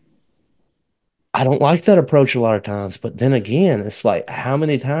that's I don't like that approach a lot of times, but then again, it's like how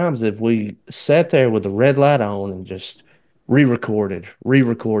many times have we sat there with the red light on and just re-recorded,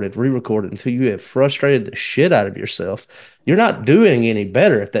 re-recorded, re-recorded until you have frustrated the shit out of yourself? You're not doing any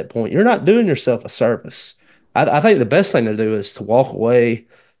better at that point. You're not doing yourself a service. I think the best thing to do is to walk away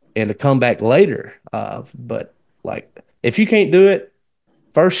and to come back later. But like if you can't do it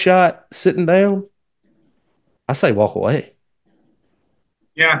first shot sitting down, I say walk away.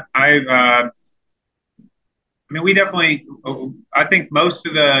 yeah. I mean, we definitely. I think most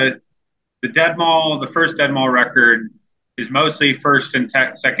of the the the first Dead Mall record is mostly first and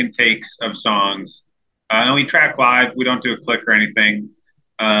second takes of songs. And we track live. We don't do a click or anything.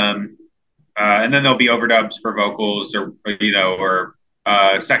 Um, and then there'll be overdubs for vocals or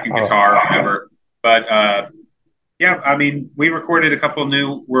second Oh, guitar or whatever. But yeah, I mean, we recorded a couple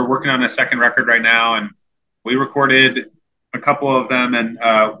new. We're working on a second record right now, and we recorded a couple of them. And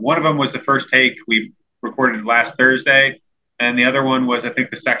one of them was the first take we recorded last Thursday, and the other one was, I think,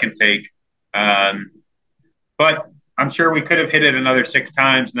 the second take. Um, but I'm sure we could have hit it another 6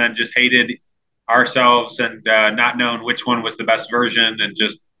 times and then just hated ourselves and not known which one was the best version, and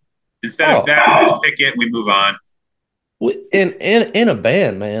just instead of oh. that, we just pick it and we move on. In a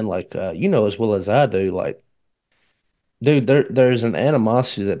band, man, like you know as well as I do, like dude, there's an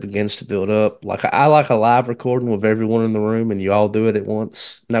animosity that begins to build up. Like I like a live recording with everyone in the room and you all do it at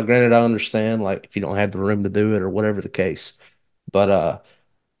once. Now, granted, I understand like if you don't have the room to do it or whatever the case. But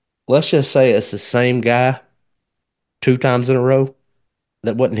let's just say it's the same guy 2 times in a row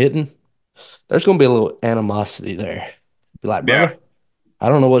that wasn't hitting. There's gonna be a little animosity there. Be like, Yeah, brother, I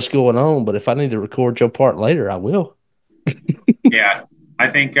don't know what's going on, but if I need to record your part later, I will. yeah. I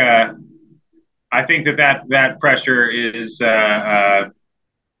think I think that pressure is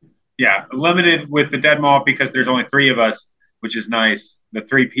yeah, limited with the Dead Mall because there's only three of us, which is nice. The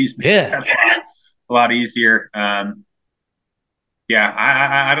three piece makes Yeah. that a lot easier. Yeah,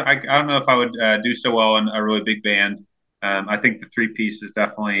 I don't know if I would do so well in a really big band. I think the three piece is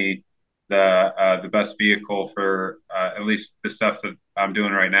definitely the best vehicle for at least the stuff that I'm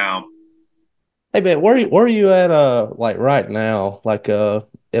doing right now. Hey man, where are you at like right now? Like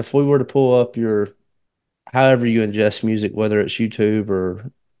if we were to pull up your however you ingest music, whether it's YouTube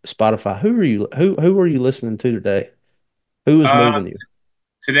or Spotify, who are you listening to today? Who is Uh, moving you?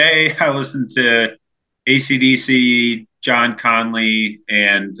 Today I listened to AC/DC, John Conley,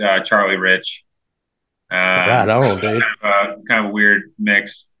 and Charlie Rich. Right on, dude. Kind of a weird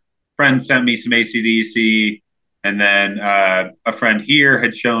mix. Friend sent me some AC/DC, and then a friend here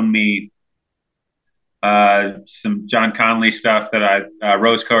had shown me some John Conley stuff that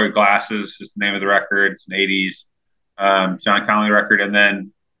Rose Colored Glasses is the name of the record. It's an 80s John Conley record. And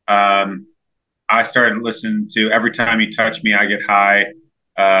then I started listening to Every Time You Touch Me, I Get High,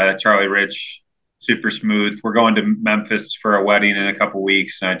 Charlie Rich, super smooth. We're going to Memphis for a wedding in a couple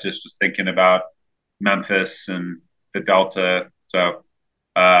weeks. And I just was thinking about Memphis and the Delta. So,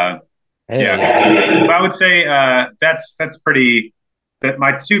 uh, Hell yeah, yeah, dude. but I would say that's pretty. That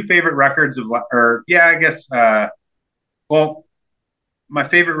my two favorite records or yeah, I guess. Well, my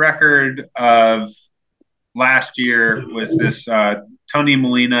favorite record of last year was this Tony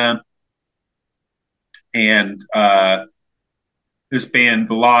Molina and this band,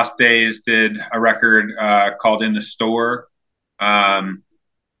 The Lost Days, did a record called In the Store. Um,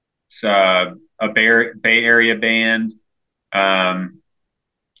 it's a Bay Area band. Um,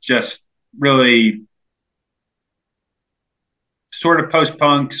 just really sort of post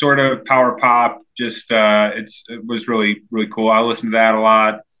punk, sort of power pop. Just it was really cool. I listened to that a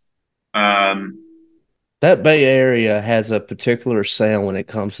lot. Um, That Bay Area has a particular sound when it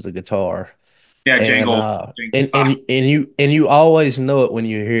comes to the guitar. yeah, And Jangle Pop. and you always know it when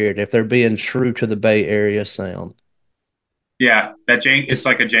you hear it if they're being true to the Bay Area sound. Yeah, it's It's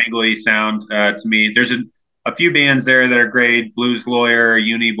like a jangly sound to me. There's a few bands there that are great. Blues Lawyer,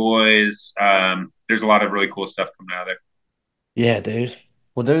 Uni Boys. There's a lot of really cool stuff coming out of there. yeah, dude.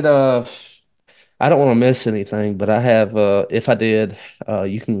 Well, dude, I don't want to miss anything, but I have if I did,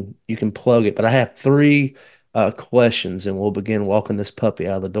 you can plug it. But I have three questions and we'll begin walking this puppy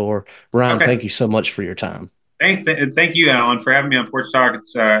out of the door. Ryan, Okay. thank you so much for your time. Thank you, Alan, for having me on Porch Talk.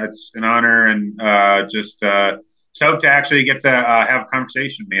 It's an honor and just so to actually get to have a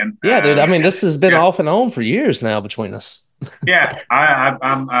conversation, man. Yeah, dude. I mean, this has been Yeah, off and on for years now between us. yeah.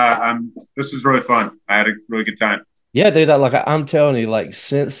 I'm. This was really fun. I had a really good time. Yeah, dude. I'm telling you, like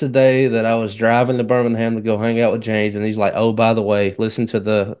since the day that I was driving to Birmingham to go hang out with James, and he's like, "Oh, by the way, listen to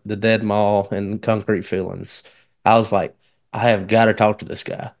the Dead Mall and Concrete Feelings." I was like, I have got to talk to this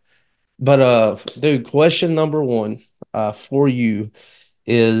guy. But dude, question number one for you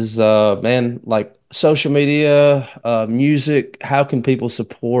is man, like social media, music, how can people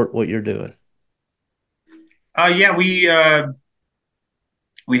support what you're doing? Yeah, we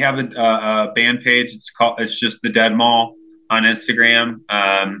have a band page. It's just the Dead Mall on Instagram.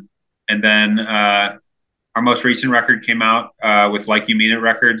 And then our most recent record came out with Like You Mean It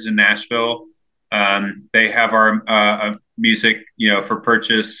Records in Nashville. They have our music, for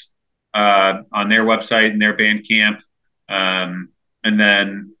purchase on their website and their Bandcamp. Um, and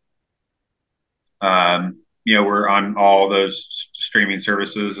then we're on all those streaming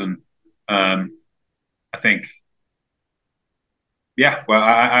services, and I think, yeah.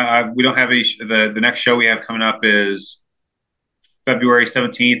 Well, we don't have any. The next show we have coming up is February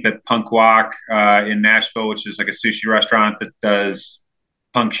 17th at Punk Walk in Nashville, which is like a sushi restaurant that does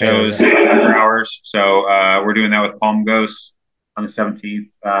punk Hell shows yeah. after hours. So we're doing that with Palm Ghost on the 17th.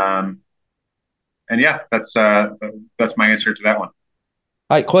 And yeah, that's my answer to that one.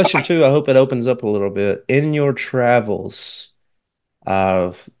 All right, question two. I hope it opens up a little bit. In your travels,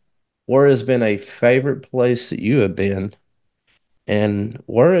 uh, where has been a favorite place that you have been? And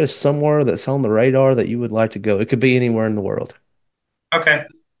where is somewhere that's on the radar that you would like to go? It could be anywhere in the world. Okay.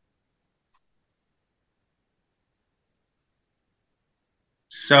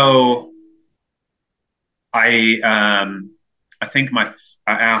 So I I think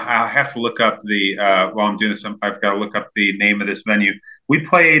I have to look up the while I'm doing this. I've got to look up the name of this venue. We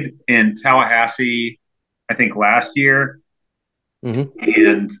played in Tallahassee, I think last year, Hmm.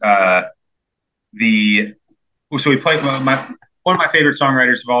 and the so we played one of my favorite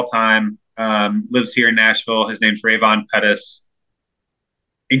songwriters of all time. Lives here in Nashville. His name's Rayvon Pettis.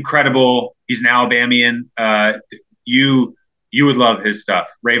 Incredible. He's an Alabamian. You you would love his stuff.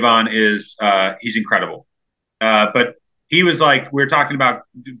 Rayvon is he's incredible. But he was like, we were talking about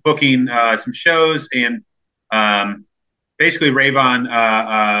booking some shows, and basically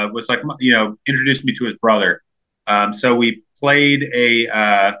Rayvon was like, introduced me to his brother. So we played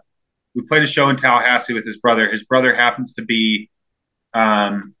a show in Tallahassee with his brother. His brother happens to be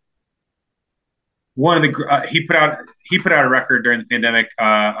um, one of the he put out a record during the pandemic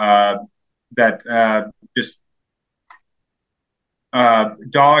that just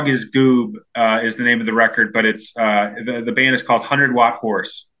Dog is Goob is the name of the record, but it's the band is called 100 Watt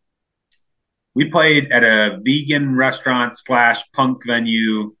Horse. We played at a vegan restaurant slash punk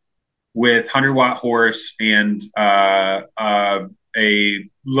venue with 100 Watt Horse and a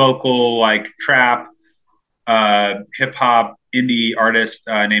local like trap hip hop indie artist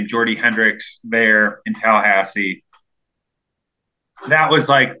named Jordy Hendrix there in Tallahassee. That was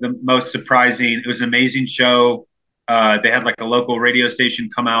like the most surprising. It was an amazing show. They had like a local radio station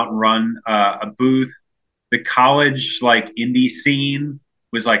come out and run a booth. The college like indie scene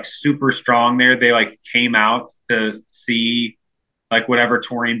was like super strong there. They like came out to see like whatever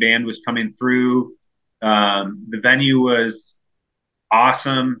touring band was coming through. The venue was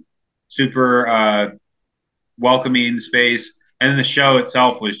awesome, super welcoming space, and then the show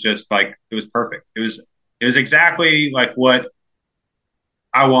itself was just like it was perfect. It was exactly like what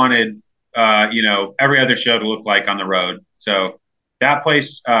I wanted, every other show to look like on the road. So that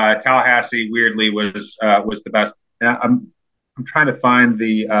place, Tallahassee, weirdly was the best. And I'm trying to find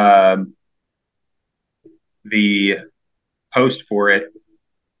the post for it,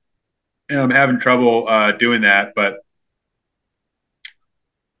 and I'm having trouble doing that. But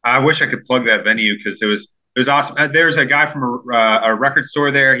I wish I could plug that venue because it was awesome. There's a guy from a record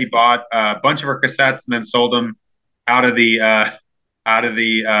store there. He bought a bunch of our cassettes and then sold them out of the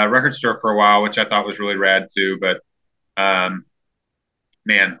record store for a while, which I thought was really rad too. But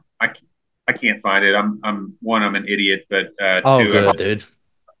man, I can't find it. I'm an idiot, but Oh, two, good, dude.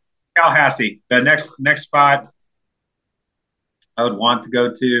 Tallahassee, the next spot I would want to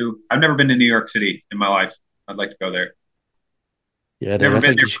go to. I've never been to New York City in my life. I'd like to go there. Yeah, dude, Never I been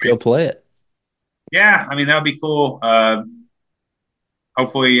think there. you should go play it. Yeah, I mean that would be cool.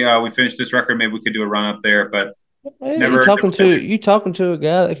 Hopefully, we finish this record. Maybe we could do a run up there, but Hey, never been there. you talking to a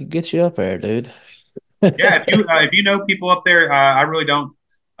guy that could get you up there, dude. Yeah, if you know people up there, I really don't.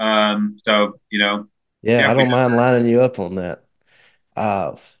 So Yeah, yeah, I if we don't mind lining you up on that.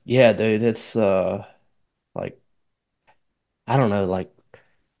 Uh, yeah, dude, it's like I don't know, like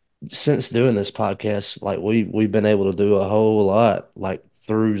since doing this podcast, like we've been able to do a whole lot, like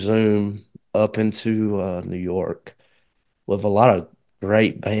through Zoom up into New York with a lot of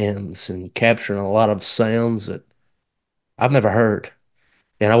great bands and capturing a lot of sounds that I've never heard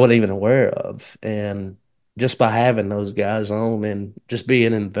and I wasn't even aware of. And just by having those guys on and just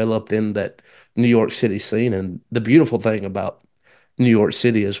being enveloped in that New York City scene, and the beautiful thing about New York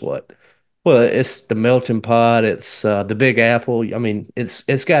City is what? Well, it's the melting pot. It's the Big Apple. I mean,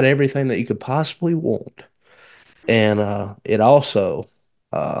 it's got everything that you could possibly want, and it also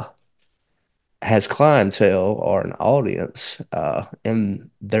uh, has clientele or an audience, and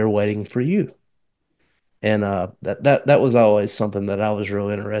they're waiting for you. And that was always something that I was real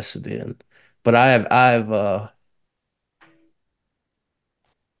interested in. But I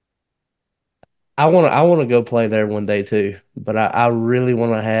want to go play there one day too. But I really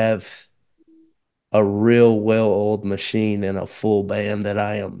want to have a real well-oiled machine and a full band that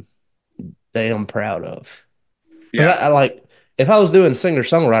I am damn proud of. Because yeah, I like if I was doing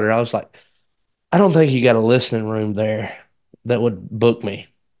singer-songwriter, I was like, I don't think you got a listening room there that would book me.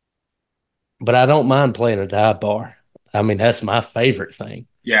 But I don't mind playing a dive bar. I mean, that's my favorite thing.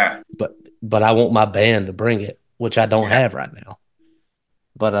 Yeah. But I want my band to bring it, which I don't Yeah. have right now.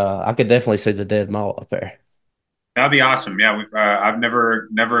 But I could definitely see the Dead Mall up there. That'd be awesome. Yeah, I've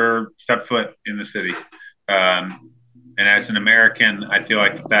never stepped foot in the city, and as an American, I feel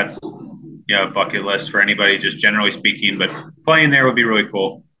like that's a bucket list for anybody, just generally speaking. But playing there would be really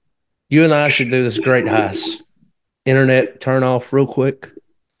cool. You and I should do this great heist. Internet turn off real quick.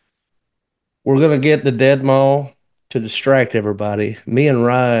 We're gonna get the Dead Mall to distract everybody. Me and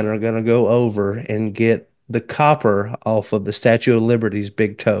Ryan are gonna go over and get the copper off of the Statue of Liberty's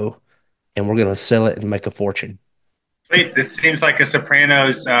big toe, and we're gonna sell it and make a fortune. Wait, this seems like a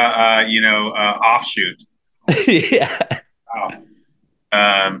Sopranos, offshoot. Yeah. Wow.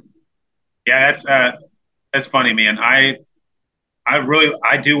 Um, yeah, that's funny, man. I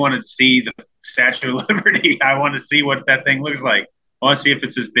do want to see the Statue of Liberty. I want to see what that thing looks like. I want to see if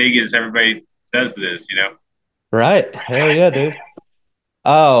it's as big as everybody says it is. Right. Hell yeah, dude.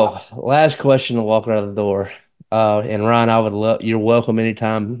 Oh, last question to walk out of the door. And Ryan, I would love you're welcome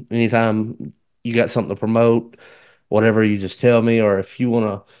anytime you got something to promote, whatever you just tell me, or if you want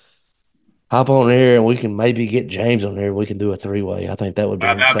to hop on here and we can maybe get James on here, we can do a three-way. I think that would be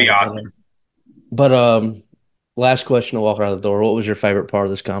That'd be insane. awesome. But last question to walk out of the door. What was your favorite part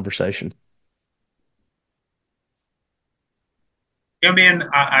of this conversation? Yeah, man.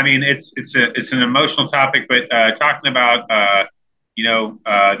 I mean, it's an emotional topic, but talking about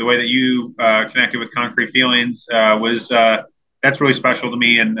the way that you connected with Concrete Feelings was that's really special to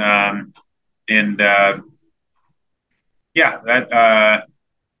me, and yeah,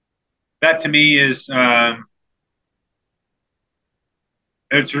 that to me is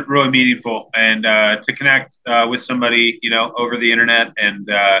it's really meaningful, and to connect with somebody over the internet and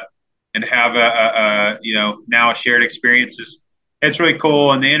have now a shared experiences. It's really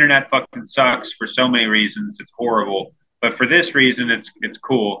cool, and the internet fucking sucks for so many reasons. It's horrible, but for this reason, it's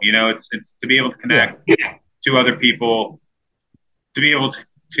cool. It's to be able to connect to other people, to be able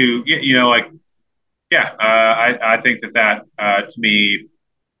to like I think that to me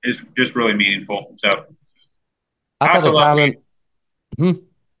is just really meaningful. So I I thought also the love timing. Hmm.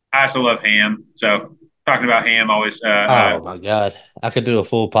 I also love ham. So talking about ham always Oh my God. I could do a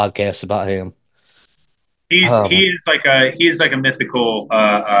full podcast about him. he Um, is like a mythical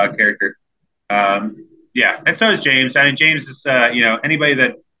character. Um, yeah, and so is James. I mean, James is anybody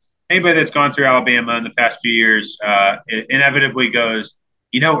that's gone through Alabama in the past few years it inevitably goes,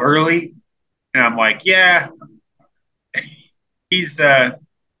 early, and I'm like, yeah, he's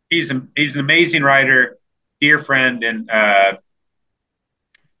he's an amazing writer, dear friend, and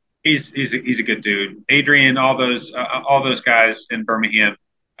he's a good dude. Adrian, all those guys in Birmingham,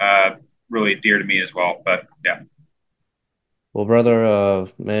 really dear to me as well. But yeah, well, brother,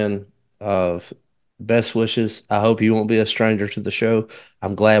 man, uh, best wishes. I hope you won't be a stranger to the show.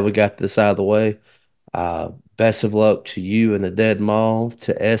 I'm glad we got this out of the way. Best of luck to you and the Dead Mall,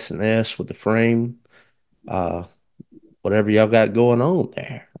 to S&S with the frame, uh, whatever y'all got going on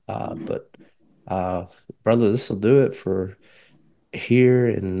there. But uh, brother, this will do it for here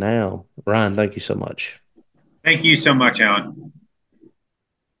and now. Ryan, thank you so much. thank you so much, Alan.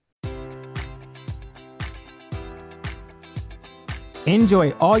 Enjoy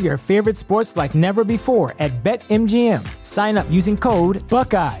all your favorite sports like never before at BetMGM. Sign up using code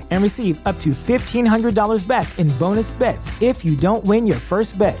Buckeye and receive up to $1,500 back in bonus bets if you don't win your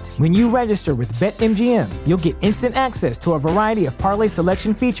first bet. When you register with BetMGM, you'll get instant access to a variety of parlay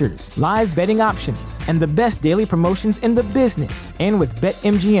selection features, live betting options, and the best daily promotions in the business. And with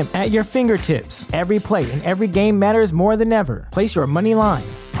BetMGM at your fingertips, every play and every game matters more than ever. Place your money line,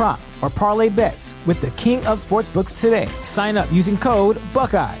 prop, or parlay bets with the king of sportsbooks today. Sign up using code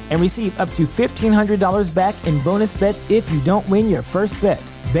Buckeye and receive up to $1,500 back in bonus bets if you don't win your first bet.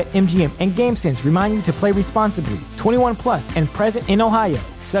 BetMGM and GameSense remind you to play responsibly. 21 plus and present in Ohio,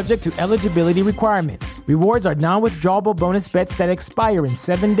 subject to eligibility requirements. Rewards are non-withdrawable bonus bets that expire in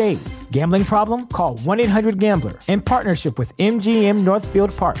 7 days. Gambling problem? Call 1-800-GAMBLER in partnership with MGM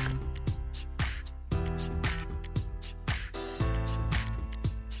Northfield Park.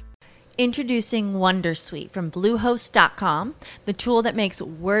 Introducing Wondersuite from Bluehost.com, the tool that makes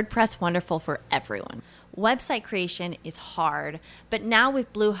WordPress wonderful for everyone. Website creation is hard, but now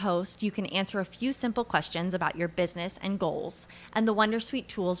with Bluehost, you can answer a few simple questions about your business and goals, and the Wondersuite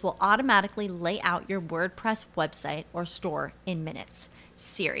tools will automatically lay out your WordPress website or store in minutes.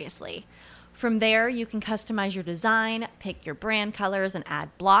 Seriously. From there, you can customize your design, pick your brand colors, and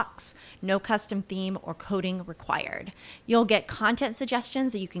add blocks. No custom theme or coding required. You'll get content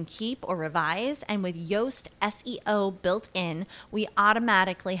suggestions that you can keep or revise, and with Yoast SEO built in, we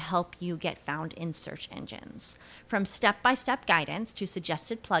automatically help you get found in search engines. From step-by-step guidance to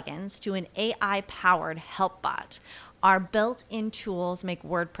suggested plugins to an AI-powered help bot, our built-in tools make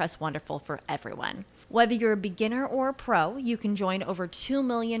WordPress wonderful for everyone. Whether you're a beginner or a pro, you can join over 2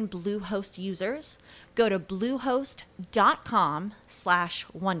 million Bluehost users. Go to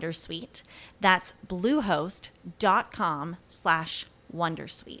bluehost.com/wondersuite. That's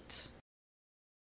bluehost.com/wondersuite.